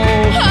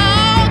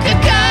 Oh,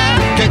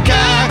 Cuckoo,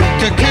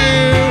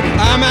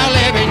 I'm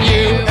outliving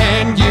you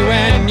and you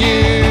and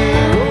you.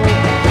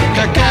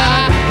 Cuckoo,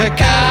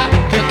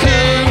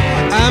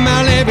 I'm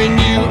outliving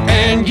you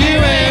and you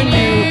and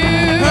you.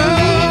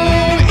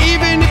 Oh,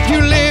 even if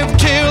you live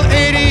till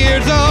 80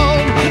 years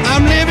old,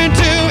 I'm living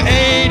to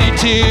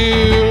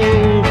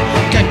 82.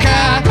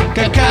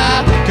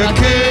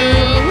 Cuckoo,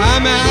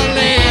 I'm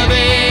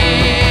outliving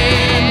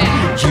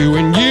you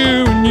and you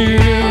and you.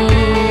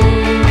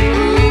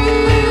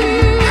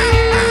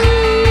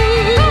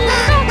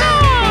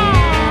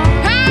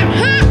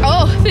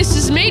 Oh, this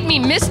has made me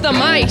miss the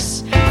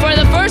mice. For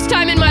the first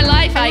time in my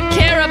life, I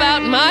care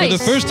about mice. For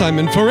the first time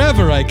in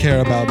forever, I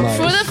care about mice.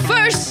 For the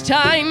first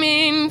time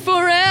in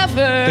forever.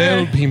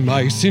 There'll be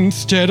mice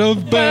instead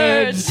of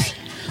birds.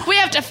 We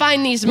have to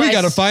find these mice. We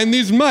gotta find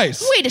these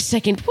mice. Wait a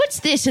second. What's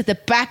this at the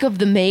back of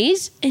the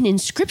maze? An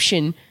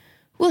inscription.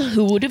 Well,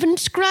 who would have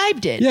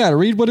inscribed it? Yeah,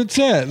 read what it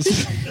says.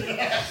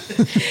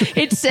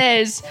 It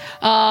says,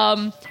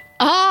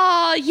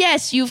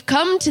 yes, you've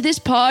come to this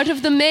part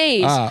of the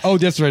maze. Oh,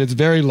 that's right. It's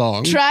very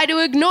long. Try to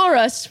ignore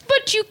us,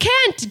 but you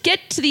can't get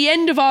to the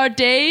end of our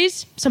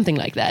days. Something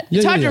like that.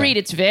 It's hard to read.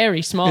 It's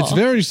very small. It's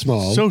very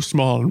small. So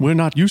small, and we're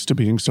not used to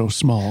being so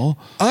small.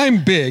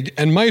 I'm big,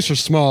 and mice are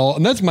small,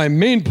 and that's my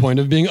main point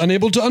of being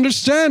unable to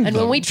understand And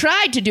them. when we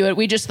tried to do it,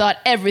 we just thought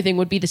everything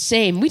would be the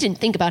same. We didn't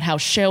think about how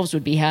shelves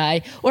would be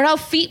high or how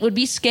feet would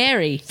be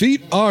scary.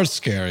 Feet are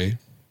scary.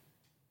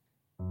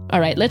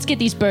 All right, let's get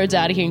these birds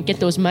out of here and get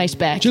those mice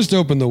back. Just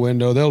open the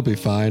window. They'll be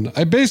fine.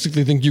 I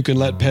basically think you can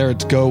let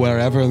parrots go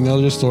wherever, and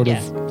they'll just sort of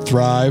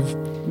thrive.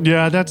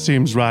 Yeah, that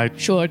seems right.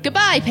 Sure.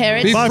 Goodbye,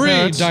 parrots. Be Bye, free,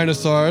 parrots.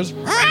 dinosaurs.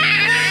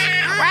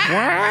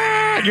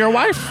 Your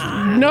wife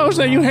knows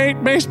that you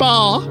hate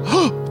baseball.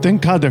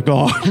 Thank God they're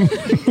gone.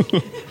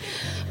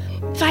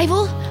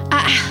 Fievel,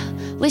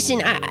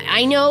 listen,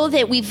 I know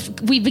that we've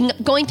been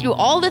going through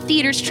all the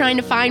theaters trying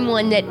to find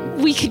one that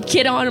we could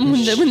get on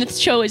when the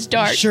show is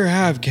dark. Sure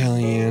have,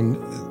 Kellyanne.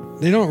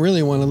 They don't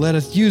really want to let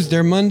us use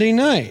their Monday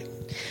night.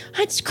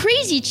 It's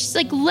crazy. Just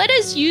like let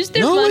us use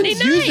their No Monday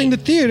one's night. using the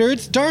theater.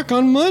 It's dark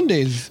on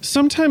Mondays.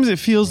 Sometimes it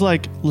feels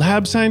like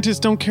lab scientists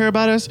don't care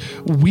about us,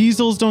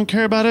 weasels don't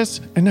care about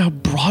us, and now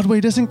Broadway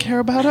doesn't care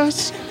about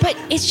us. But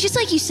it's just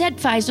like you said,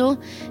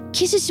 Faisal.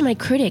 Kisses to my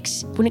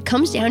critics. When it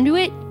comes down to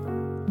it,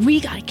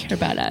 we gotta care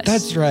about us.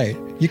 That's right.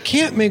 You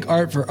can't make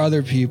art for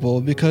other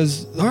people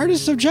because art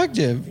is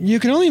subjective. You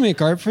can only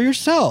make art for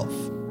yourself.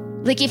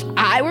 Like if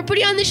I were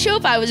putting on the show,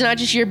 if I was not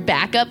just your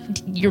backup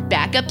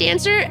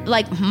dancer,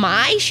 like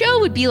my show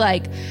would be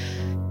like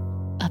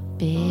a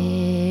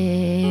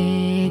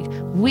big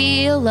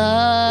wheel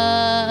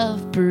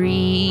of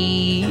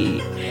brie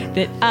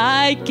that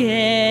I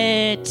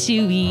get to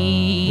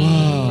eat.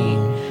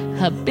 Whoa.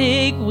 A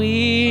big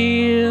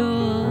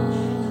wheel.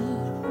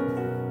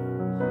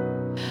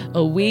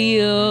 A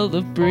wheel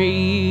of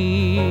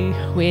brie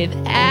with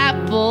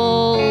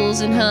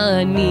apples and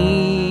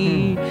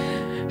honey.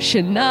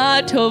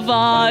 Shana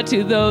Tova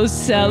to those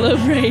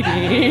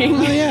celebrating.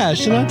 Oh yeah,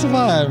 Shana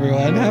Tova,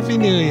 everyone. Happy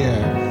New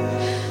Year.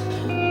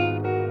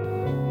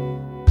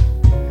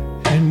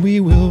 And we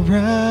will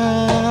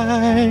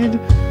ride,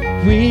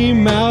 we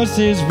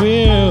mouses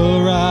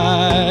will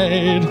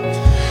ride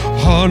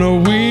on a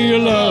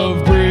wheel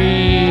of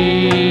brie.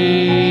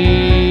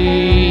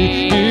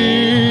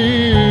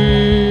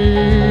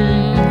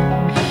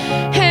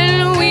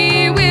 And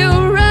we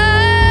will rise,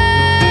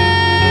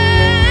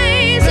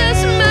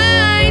 us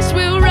mice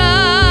will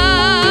rise,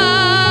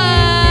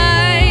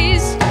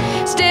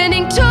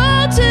 standing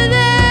tall to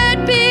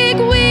that big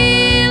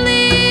wheel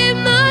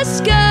in the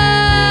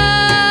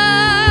sky.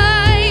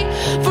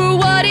 For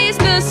what is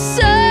the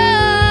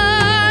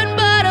sun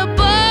but a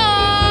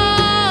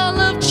ball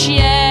of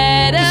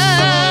cheddar?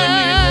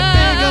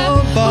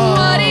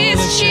 What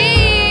is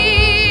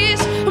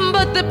cheese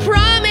but the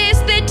promise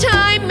that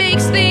time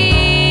makes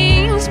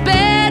things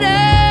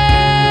better?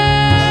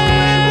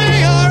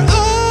 We are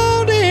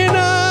old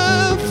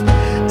enough,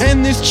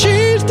 and this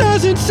cheese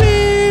doesn't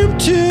seem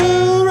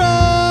too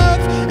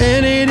rough,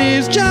 and it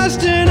is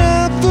just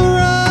enough for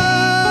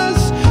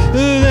us.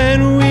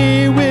 Then we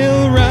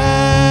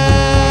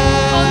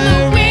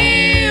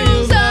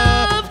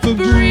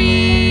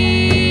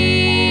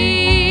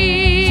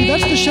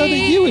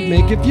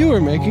if you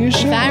were making a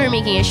show. If I were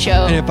making a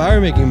show. And if I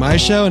were making my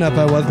show, and if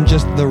I wasn't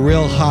just the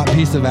real hot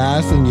piece of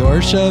ass in your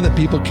show that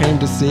people came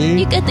to see.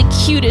 You got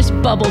the cutest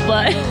bubble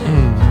butt.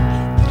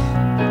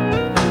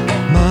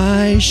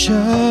 My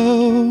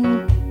show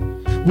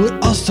would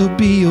also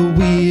be a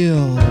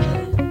wheel.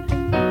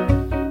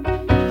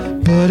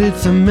 But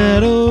it's a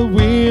metal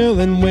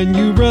wheel, and when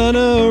you run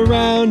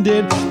around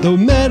it, the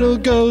metal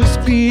goes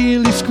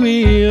squealy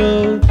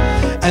squeal.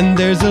 And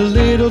there's a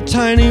little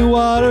tiny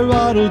water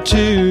bottle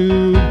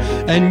tube,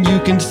 and you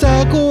can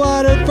suck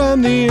water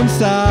from the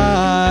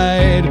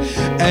inside.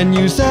 And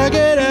you suck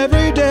it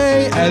every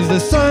day as the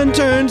sun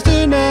turns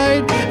to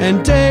night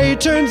and day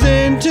turns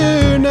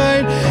into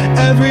night.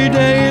 Every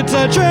day it's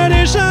a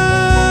tradition.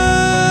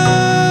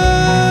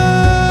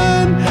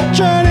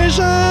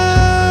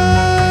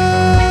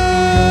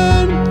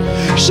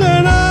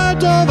 Shana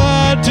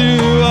Dava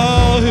to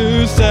all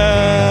who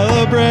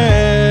celebrate.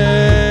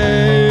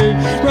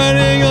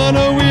 Running on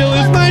a wheel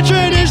is my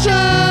tradition.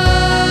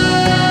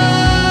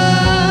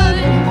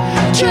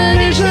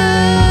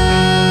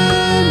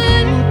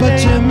 But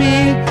to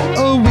me,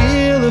 a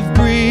wheel of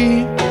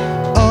brie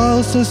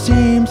also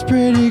seems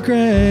pretty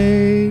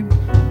great.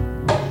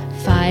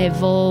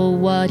 5-0,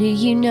 what do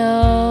you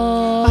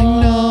know? I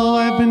know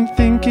I've been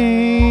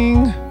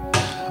thinking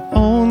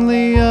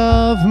only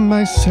of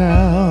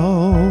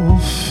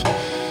myself.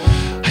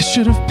 I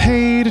should have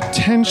paid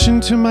attention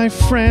to my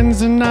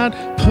friends and not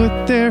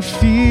put their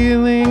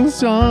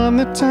feelings on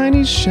the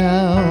tiny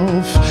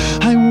shelf.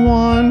 I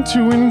want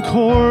to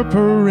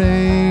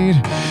incorporate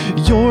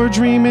your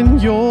dream and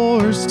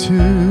yours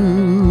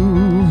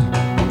too.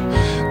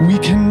 We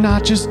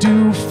cannot just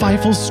do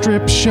Feifel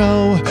strip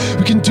show.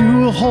 We can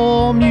do a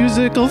whole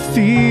musical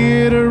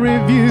theater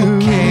review.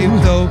 Okay,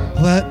 though,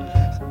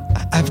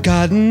 I've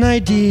got an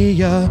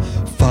idea.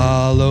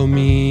 Follow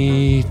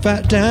me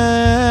fat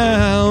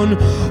down.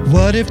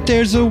 What if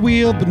there's a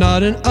wheel but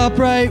not an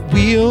upright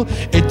wheel?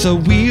 It's a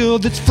wheel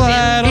that's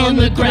flat on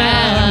the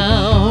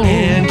ground.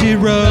 And it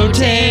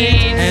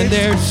rotates. And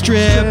they're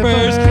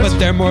strippers, but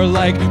they're more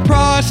like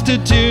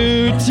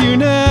prostitutes, you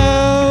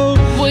know.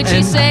 Would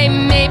you say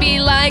maybe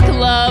like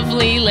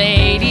lovely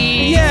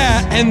ladies?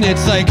 Yeah, and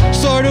it's like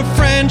sort of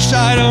French,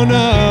 I don't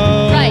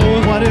know. Right.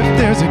 What if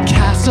there's a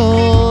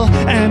castle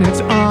and it's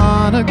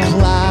on a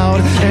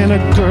cloud, and a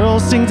girl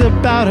sings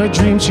about her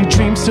dream, she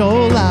dreams so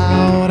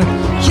loud?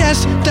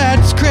 Yes,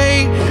 that's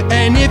great,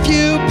 and if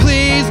you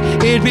please,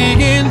 it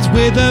begins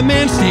with a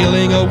man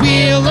stealing a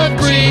wheel of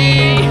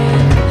brie.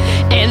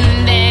 And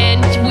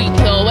then we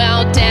go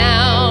out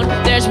down.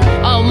 There's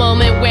a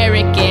moment where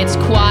it gets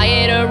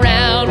quiet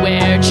around,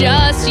 where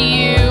just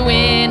you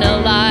in a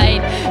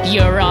light,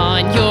 you're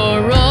on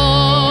your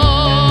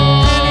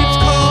own. And it's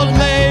called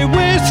Les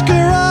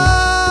Whiskerers.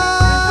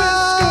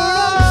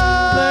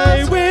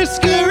 Les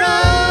Whiskerers.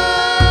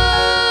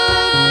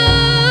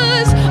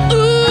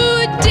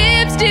 Ooh,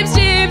 dibs, dibs,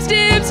 dibs,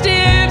 dibs,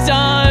 dibs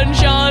on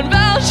Jean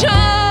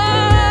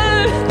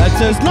Valjean.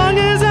 That's As long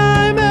as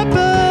I'm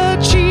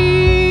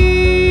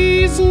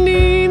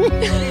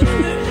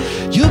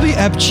You'll be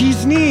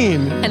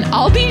Epcheesneen. And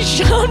I'll be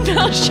Jean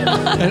Valjean.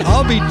 And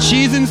I'll be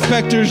Cheese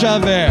Inspector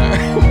Javert.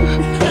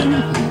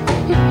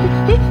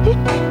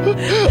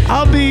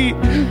 I'll be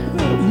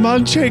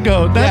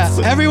Manchego. That's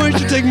everyone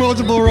should take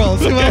multiple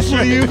roles. Who else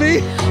will you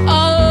be?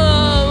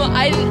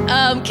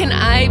 Can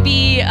I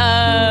be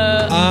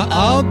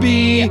I'll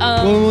be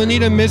we'll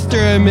need a Mr.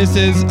 and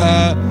Mrs.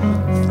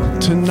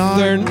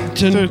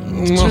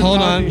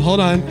 Hold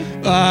on.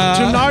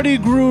 Thenardier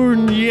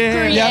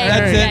Grunier. Yeah,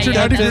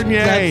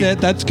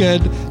 that's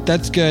it.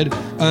 That's good.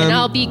 and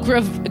I'll be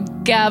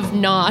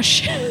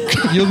Gavnosh.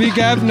 You'll be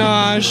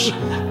Gavnosh.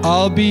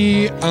 I'll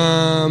be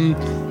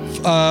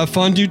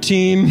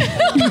Fondue-Tine.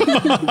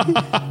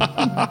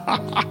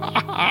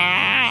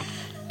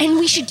 And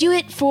we should do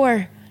it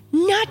for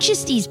not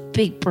just these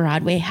big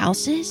Broadway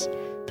houses,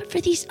 but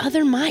for these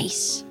other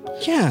mice.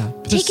 Yeah.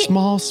 The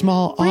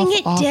small, bring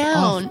it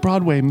down. off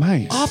Broadway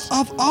mice.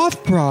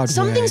 Off Broadway.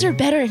 Some things are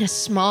better in a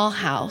small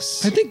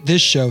house. I think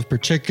this show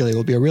particularly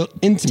will be a real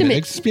intimate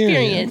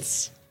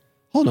experience.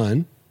 Hold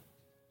on.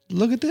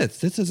 Look at this.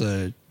 This is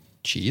a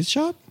cheese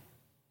shop?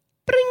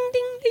 Bring,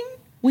 ding, ding.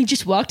 We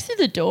just walked through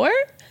the door?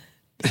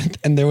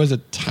 And there was a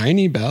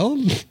tiny bell?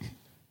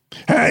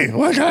 Hey,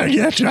 what can I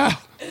get ya?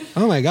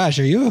 Oh my gosh,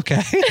 are you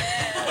okay?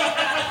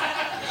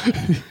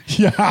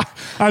 Yeah,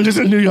 I'm just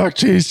a New York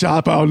cheese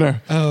shop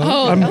owner.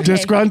 I'm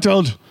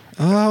disgruntled.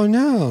 Oh,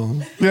 no.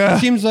 Yeah.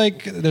 It seems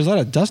like there's a lot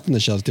of dust in the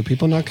shelves. Do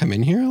people not come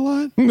in here a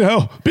lot?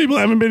 No, people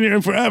haven't been here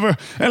in forever.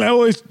 And I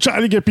always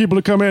try to get people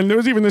to come in. There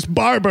was even this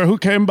barber who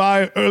came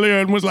by earlier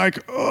and was like,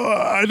 oh,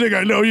 I think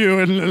I know you.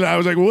 And I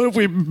was like, what if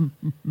we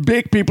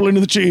bake people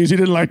into the cheese? He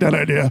didn't like that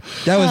idea.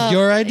 That was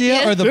your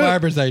idea or the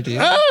barber's idea?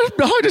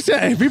 Hard to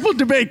say. People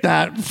debate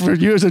that for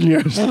years and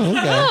years. Oh,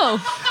 okay.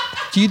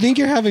 Do you think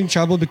you're having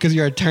trouble because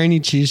you're a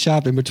tiny cheese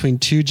shop in between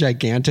two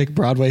gigantic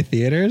Broadway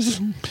theaters?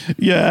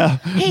 Yeah,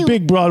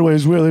 big Broadway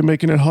is really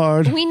making it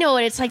hard. We know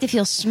what it's like to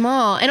feel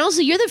small. And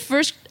also, you're the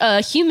first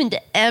human to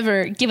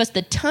ever give us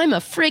the time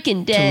of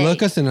freaking day. To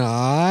look us in the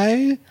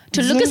eye?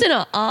 To look us in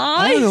our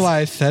eyes? I don't know why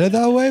I said it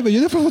that way, but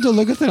you're the first one to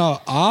look us in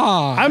our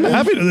eyes. I'm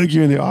happy to look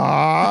you in the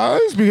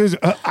eyes because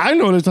I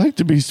know what it's like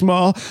to be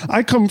small.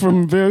 I come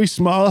from very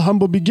small,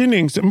 humble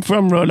beginnings. I'm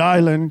from Rhode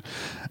Island.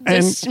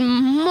 And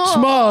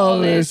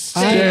smallest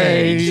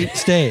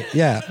state.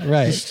 Yeah,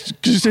 right.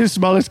 Did you say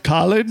smallest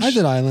college? I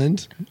said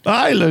island.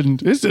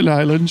 Island. It's an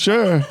island,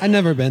 sure. I've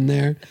never been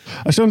there.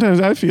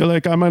 Sometimes I feel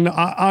like I'm on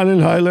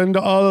an island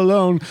all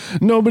alone.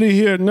 Nobody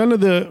here, none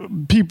of the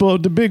people,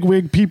 the big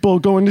wig people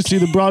going to see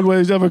the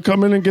Broadways ever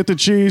come in and get the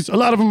cheese. A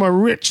lot of them are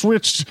rich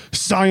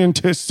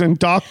scientists and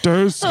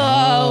doctors.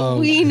 Oh,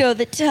 we know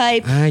the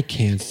type. I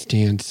can't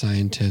stand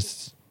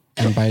scientists.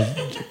 And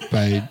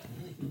by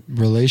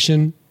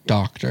relation,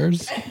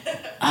 doctors.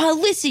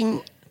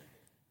 Listen,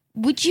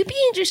 would you be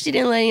interested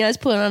in letting us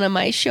put on a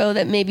mice show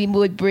that maybe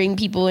would bring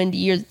people into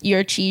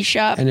your cheese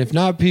shop? And if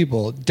not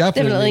people,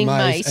 definitely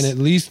mice. And at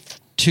least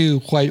 2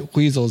 white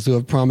weasels who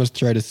have promised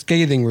to write a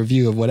scathing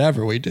review of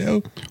whatever we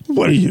do.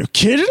 What are you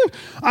kidding?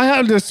 I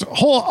have this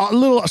whole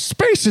little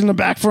space in the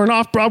back for an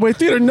off-Broadway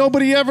theater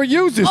nobody ever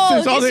uses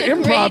since all the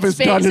improv is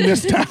done in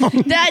this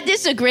town.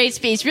 This is a great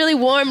space. Really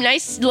warm,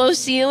 nice low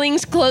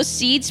ceilings, close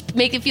seats,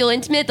 make it feel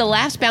intimate. The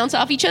laughs bounce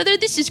off each other.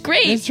 This is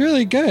great. It's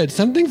really good.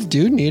 Some things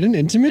do need an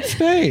intimate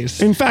space.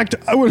 In fact,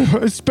 I would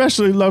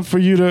especially love for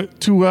you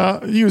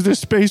to use this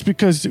space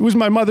because it was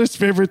my mother's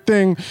favorite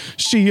thing.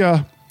 She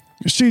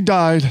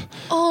died.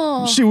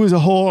 Oh. She was a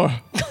whore.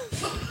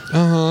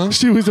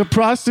 She was a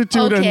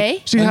prostitute. Okay.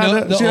 And she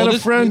had a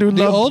friend who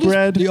loved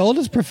bread. The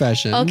oldest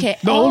profession. Okay.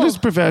 The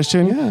oldest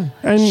profession. Yeah.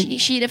 And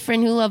she had a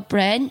friend who loved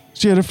bread?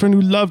 She had a friend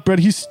who loved bread.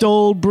 He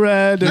stole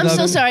bread. I'm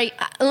so sorry.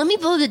 Let me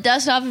blow the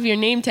dust off of your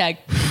name tag.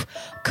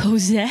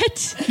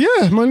 Cosette?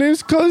 Yeah, my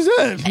name's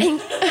Cosette.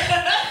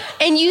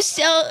 And you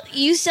sell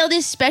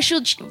this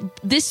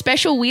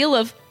special wheel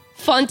of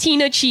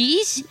Fontina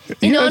cheese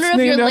in honor of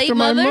your late after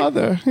mother? my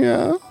mother.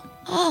 Yeah.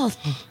 Oh,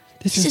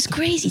 this is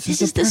crazy.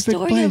 This is the perfect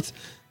story place.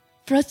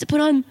 for us to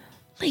put on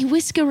Les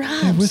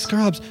Whiskerabs. Yeah,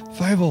 Whiskerabs.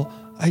 Fievel,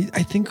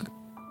 I think...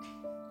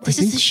 This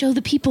is the show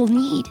the people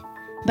need.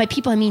 By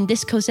people, I mean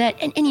this Cosette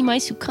and any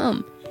mice who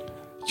come.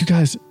 You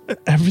guys,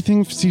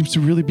 everything seems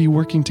to really be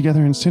working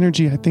together in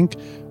synergy. I think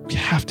we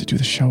have to do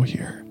the show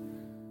here.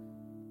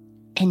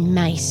 And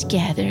mice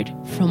gathered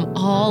from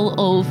all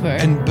over.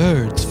 And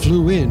birds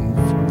flew in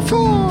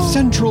from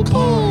Central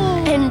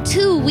Park. And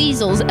 2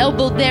 weasels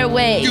elbowed their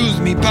way.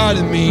 Excuse me,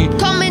 pardon me.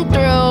 Coming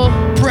through.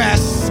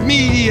 Press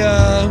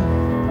media.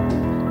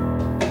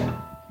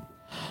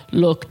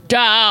 Look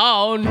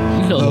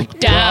down, look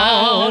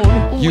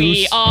down.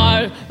 We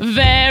are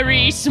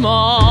very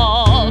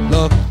small.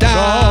 Look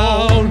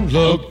down,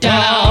 look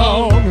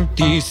down.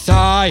 These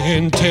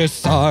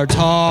scientists are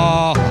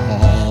tall.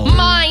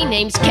 My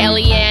name's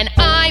Kelly and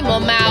I'm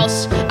a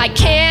mouse. I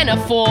can't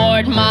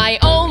afford my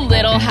own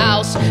little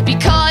house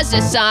because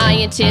a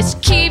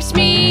scientist keeps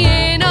me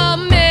in a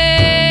maze.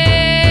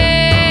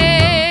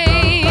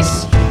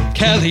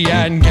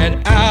 Kellyanne, get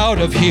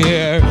out of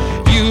here.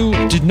 You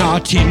did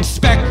not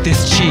inspect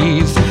this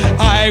cheese.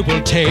 I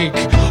will take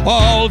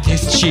all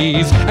this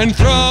cheese and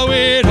throw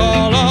it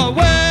all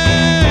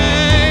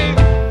away.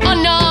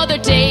 Another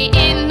day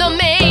in the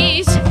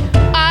maze.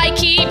 I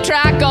keep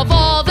track of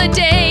all the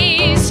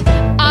days.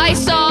 I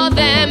saw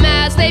them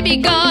as they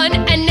begun,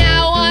 and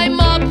now I'm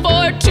up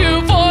for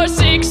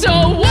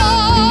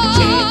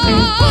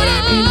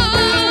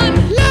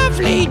 24601.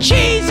 Lovely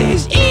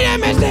cheeses, eat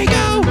them as they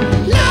go.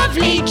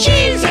 Lovely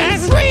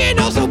cheeses, brie and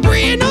also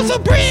brie and also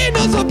brie and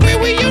also brie.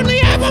 We only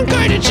have one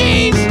kind of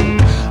cheese.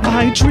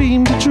 I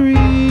dreamed a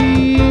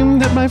dream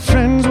that my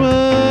friends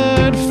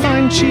would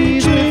find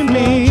cheese with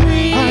me.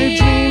 I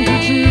dreamed a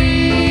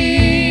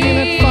dream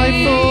that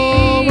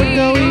Fievel would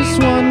go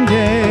east one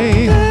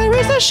day. There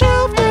is a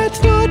shelf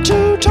that's not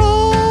too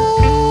tall.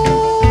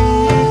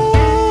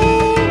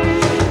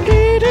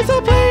 It is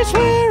a place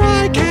where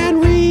I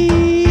can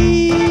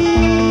read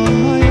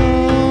on my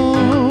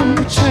own.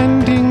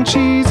 Pretending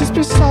cheese is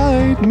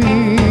beside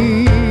me.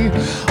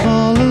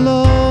 All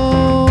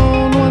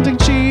alone, wanting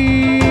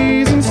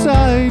cheese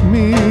inside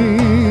me.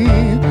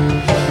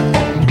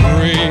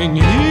 Bring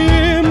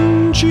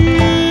him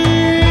cheese.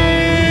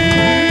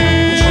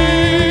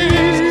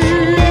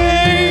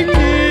 Make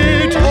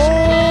it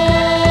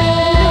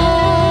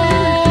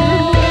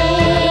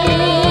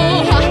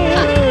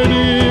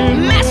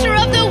Master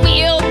of the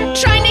wheel,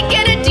 trying to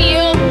get a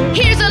deal.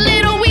 Here's a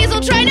little weasel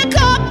trying to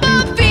cop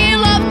a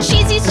feel of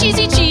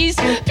cheesy cheese.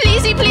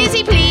 Pleasey,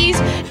 pleasey, please.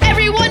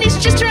 Everyone is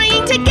just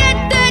trying to get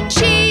the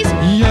cheese.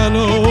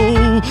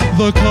 Yellow,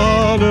 the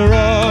color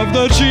of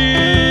the cheese.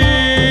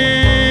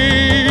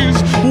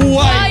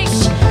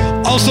 White,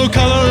 also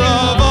color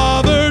of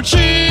other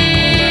cheese.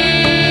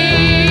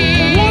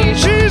 One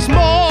cheese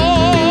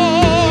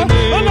more,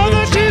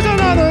 another cheese,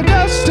 another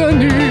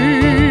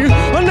destiny.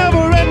 A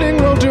never-ending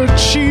road to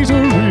cheese.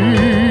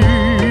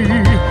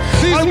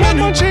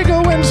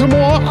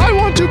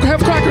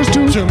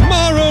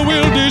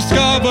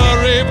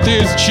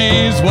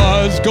 cheese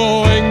was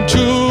going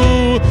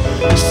to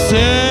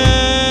sell.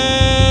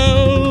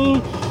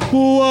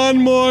 One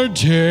more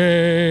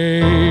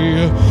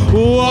day,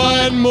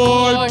 one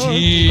more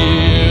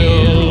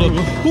deal,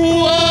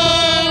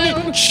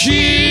 one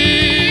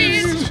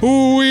cheese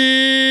wheel.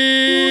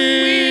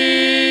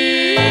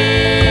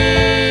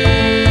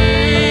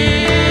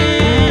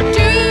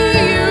 Do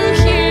you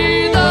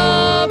hear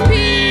the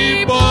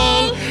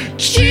people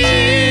cheers?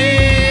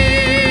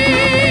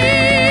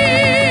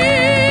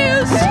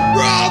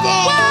 Bravo!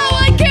 Wow,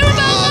 I care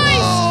about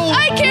mice!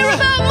 I care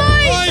about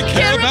mice! I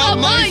care about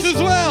mice as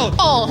well!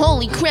 Oh,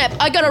 holy crap.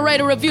 I gotta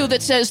write a review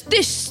that says,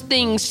 this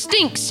thing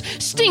stinks.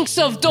 Stinks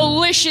of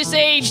delicious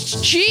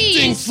aged cheese.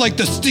 Stinks like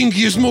the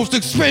stinkiest, most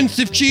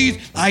expensive cheese.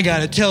 I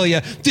gotta tell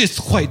you, this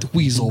white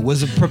weasel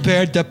was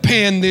prepared to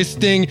pan this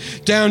thing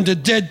down to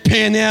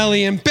Deadpan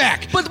Alley and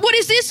back. But what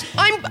is this?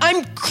 I'm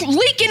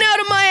leaking out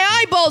of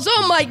my eyeballs.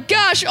 Oh my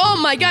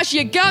gosh,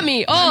 you got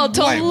me. Oh,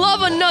 to White.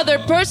 love another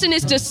person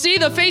is to see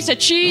the face of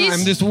cheese.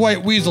 I'm this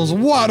white weasel's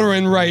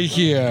watering right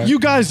here. You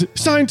guys,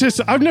 scientists,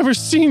 I've never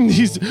seen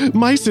these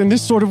mice in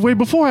this sort of way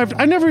before.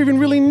 I never even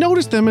really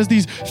noticed them as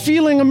these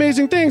feeling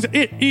amazing things.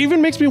 It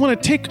even makes me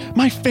want to take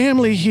my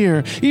family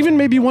here. Even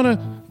maybe want to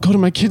go to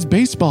my kids'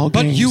 baseball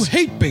But games. you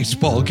hate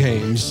baseball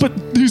games.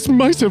 But these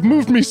mice have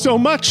moved me so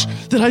much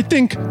that I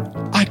think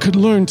I could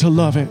learn to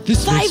love it.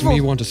 This makes me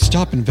want to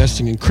stop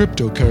investing in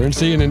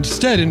cryptocurrency and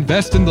instead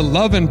invest in the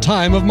love and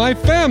time of my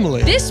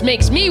family. This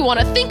makes me want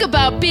to think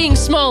about being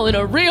small in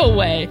a real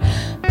way.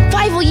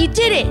 Fievel, you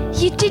did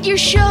it. You did your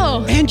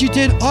show. And you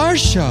did our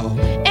show.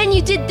 And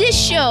you did this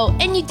show.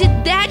 And you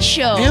did that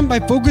show. And by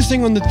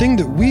focusing on the thing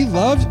that we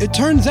loved, it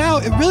turns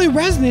out it really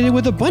resonated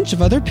with a bunch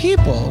of other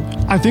people.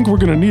 I think we're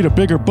going to need a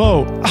bigger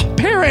boat. A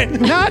parrot,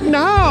 not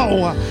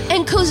now.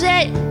 And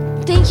Cosette,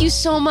 thank you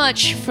so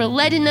much for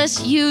letting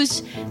us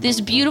use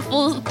this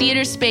beautiful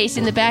theater space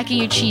in the back of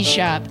your cheese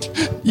shop.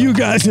 You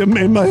guys have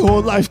made my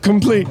whole life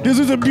complete. This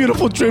is a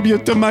beautiful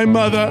tribute to my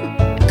mother.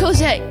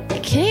 Cosette,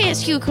 can I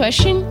ask you a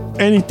question?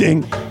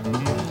 Anything.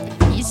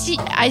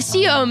 I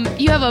see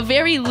you have a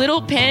very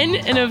little pen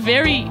and a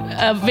very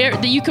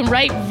that you can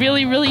write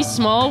really, really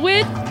small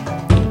with.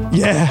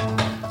 Yeah,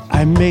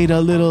 I made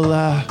a little,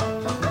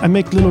 I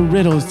make little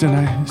riddles and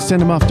I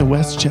send them off to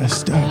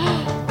Westchester.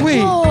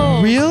 Wait,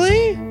 Whoa.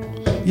 really?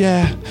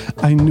 Yeah,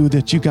 I knew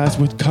that you guys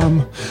would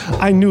come.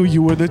 I knew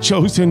you were the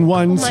chosen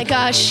ones. Oh my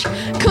gosh.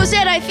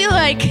 Cosette, I feel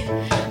like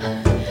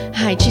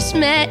I just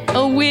met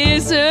a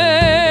wizard.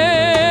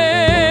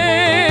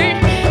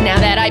 Now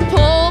that I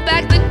pull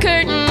back the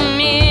curtain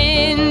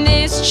in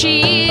this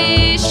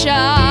cheese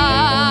shop.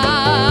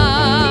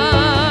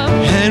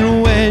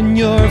 And when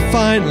you're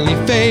finally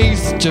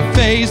face to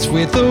face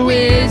with a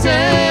wizard,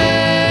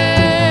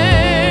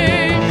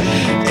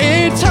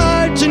 it's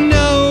hard to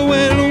know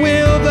when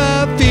will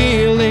the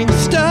feeling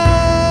start.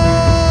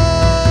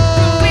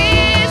 The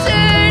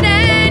wizard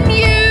and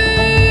you.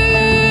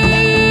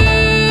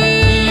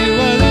 You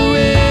are the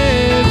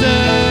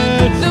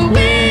wizard. The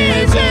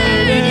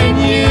wizard and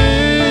you.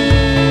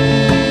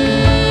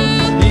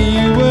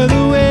 You are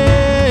the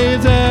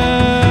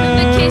wizard.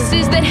 The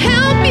kisses that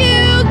help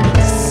you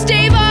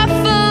stave off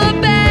a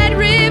bad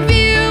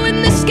review,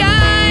 and the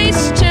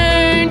skies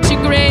turn to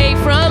gray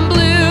from blue.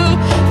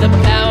 The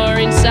power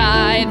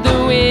inside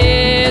the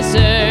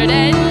wizard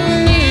and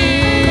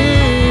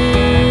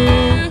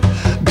you.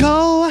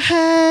 Go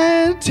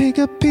ahead, take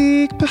a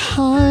peek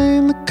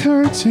behind the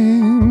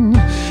curtain.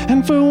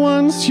 And for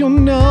once you'll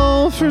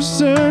know for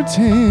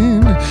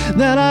certain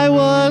that I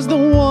was the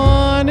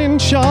one in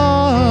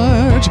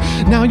charge.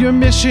 Now your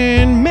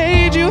mission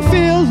made you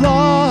feel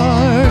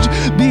large,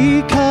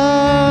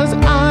 because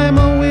I'm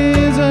a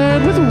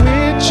wizard with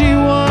witchy,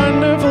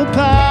 wonderful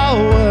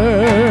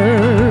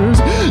powers.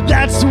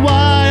 That's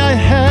why I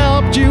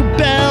helped you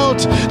belt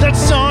that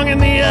song in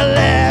the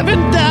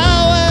 11th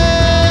hour.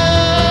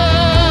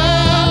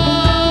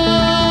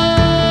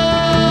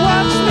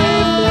 Watch me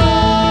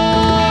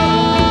fly.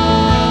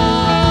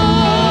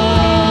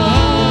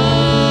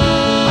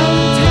 I'm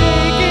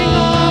taking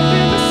off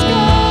in the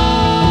sky.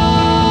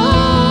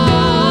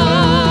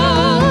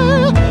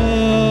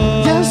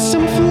 Yes,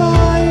 I'm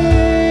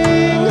flying.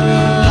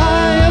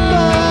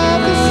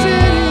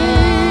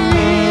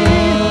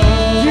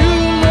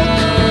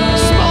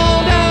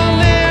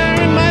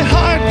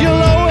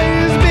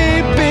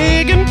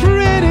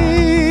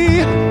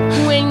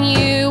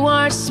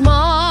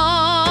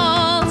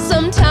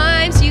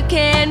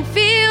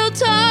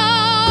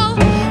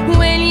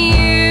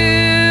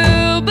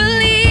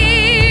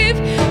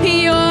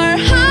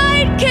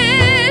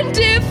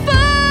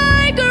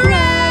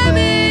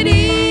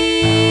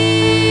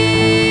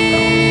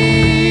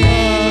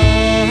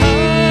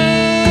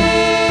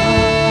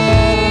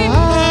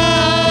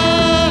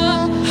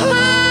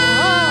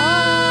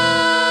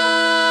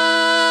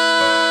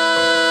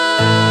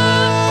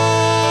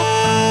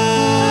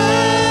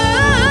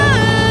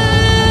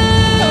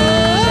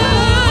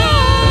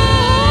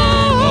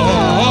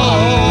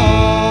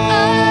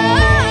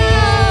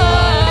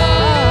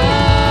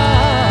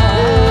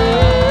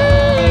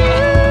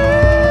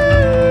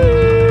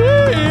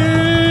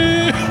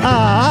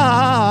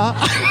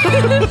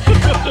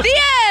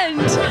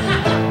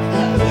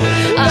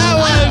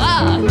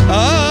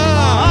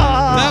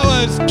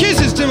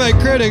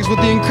 my critics with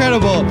the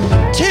incredible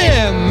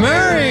Tim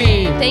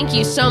Murray. Thank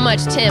you so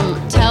much,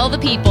 Tim. Tell the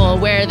people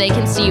where they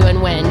can see you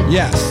and when.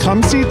 Yes.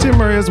 Come see Tim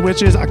Murray's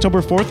Witches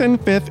October 4th and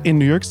 5th in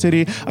New York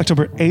City,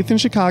 October 8th in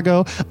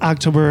Chicago,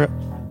 October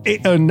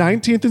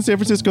 19th in San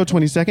Francisco,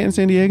 22nd in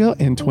San Diego,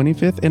 and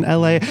 25th in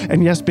LA.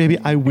 And yes, baby,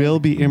 I will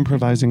be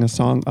improvising a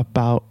song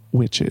about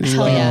witches.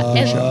 Hell yeah.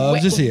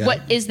 Love to see it. What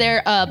is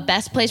there a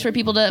best place for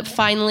people to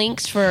find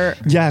links for?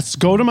 Yes,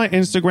 go to my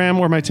Instagram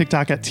or my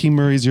TikTok at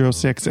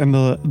TMurray06, and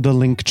the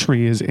link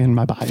tree is in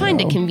my bio. Find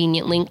a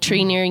convenient link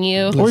tree near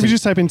you. Or if you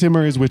just type in Tim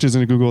Murray's Witches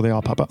into Google, they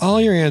all pop up. All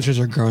your answers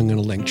are growing in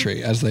a link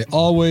tree, as they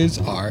always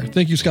are.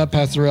 Thank you, Scott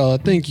Passarella.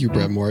 Thank you,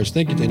 Brett Morris.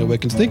 Thank you, Dana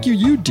Wickens. Thank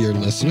you, dear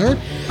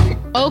listener.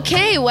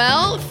 Okay,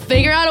 well,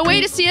 figure out a way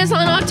to see us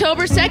on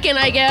October 2nd,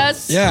 I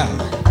guess. Yeah.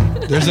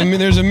 There's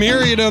a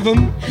myriad of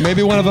them.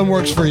 Maybe one of them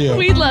works for you.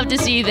 We'd love to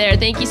see you there.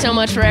 Thank you so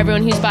much for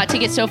everyone who's bought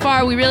tickets so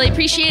far. We really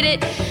appreciate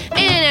it.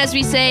 And as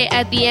we say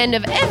at the end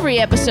of every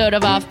episode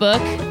of Off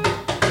Book,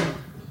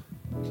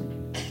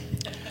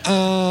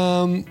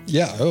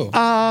 yeah. Oh.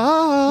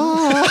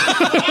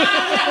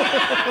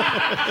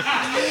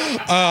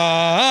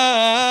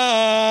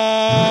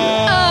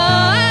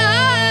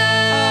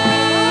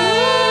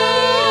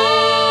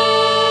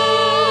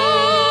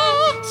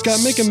 Scott,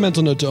 make a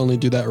mental note to only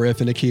do that riff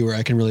in a key where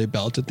I can really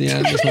belt at the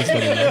end. This one's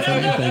funny.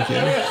 Thank you.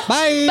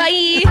 Bye.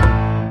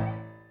 Bye.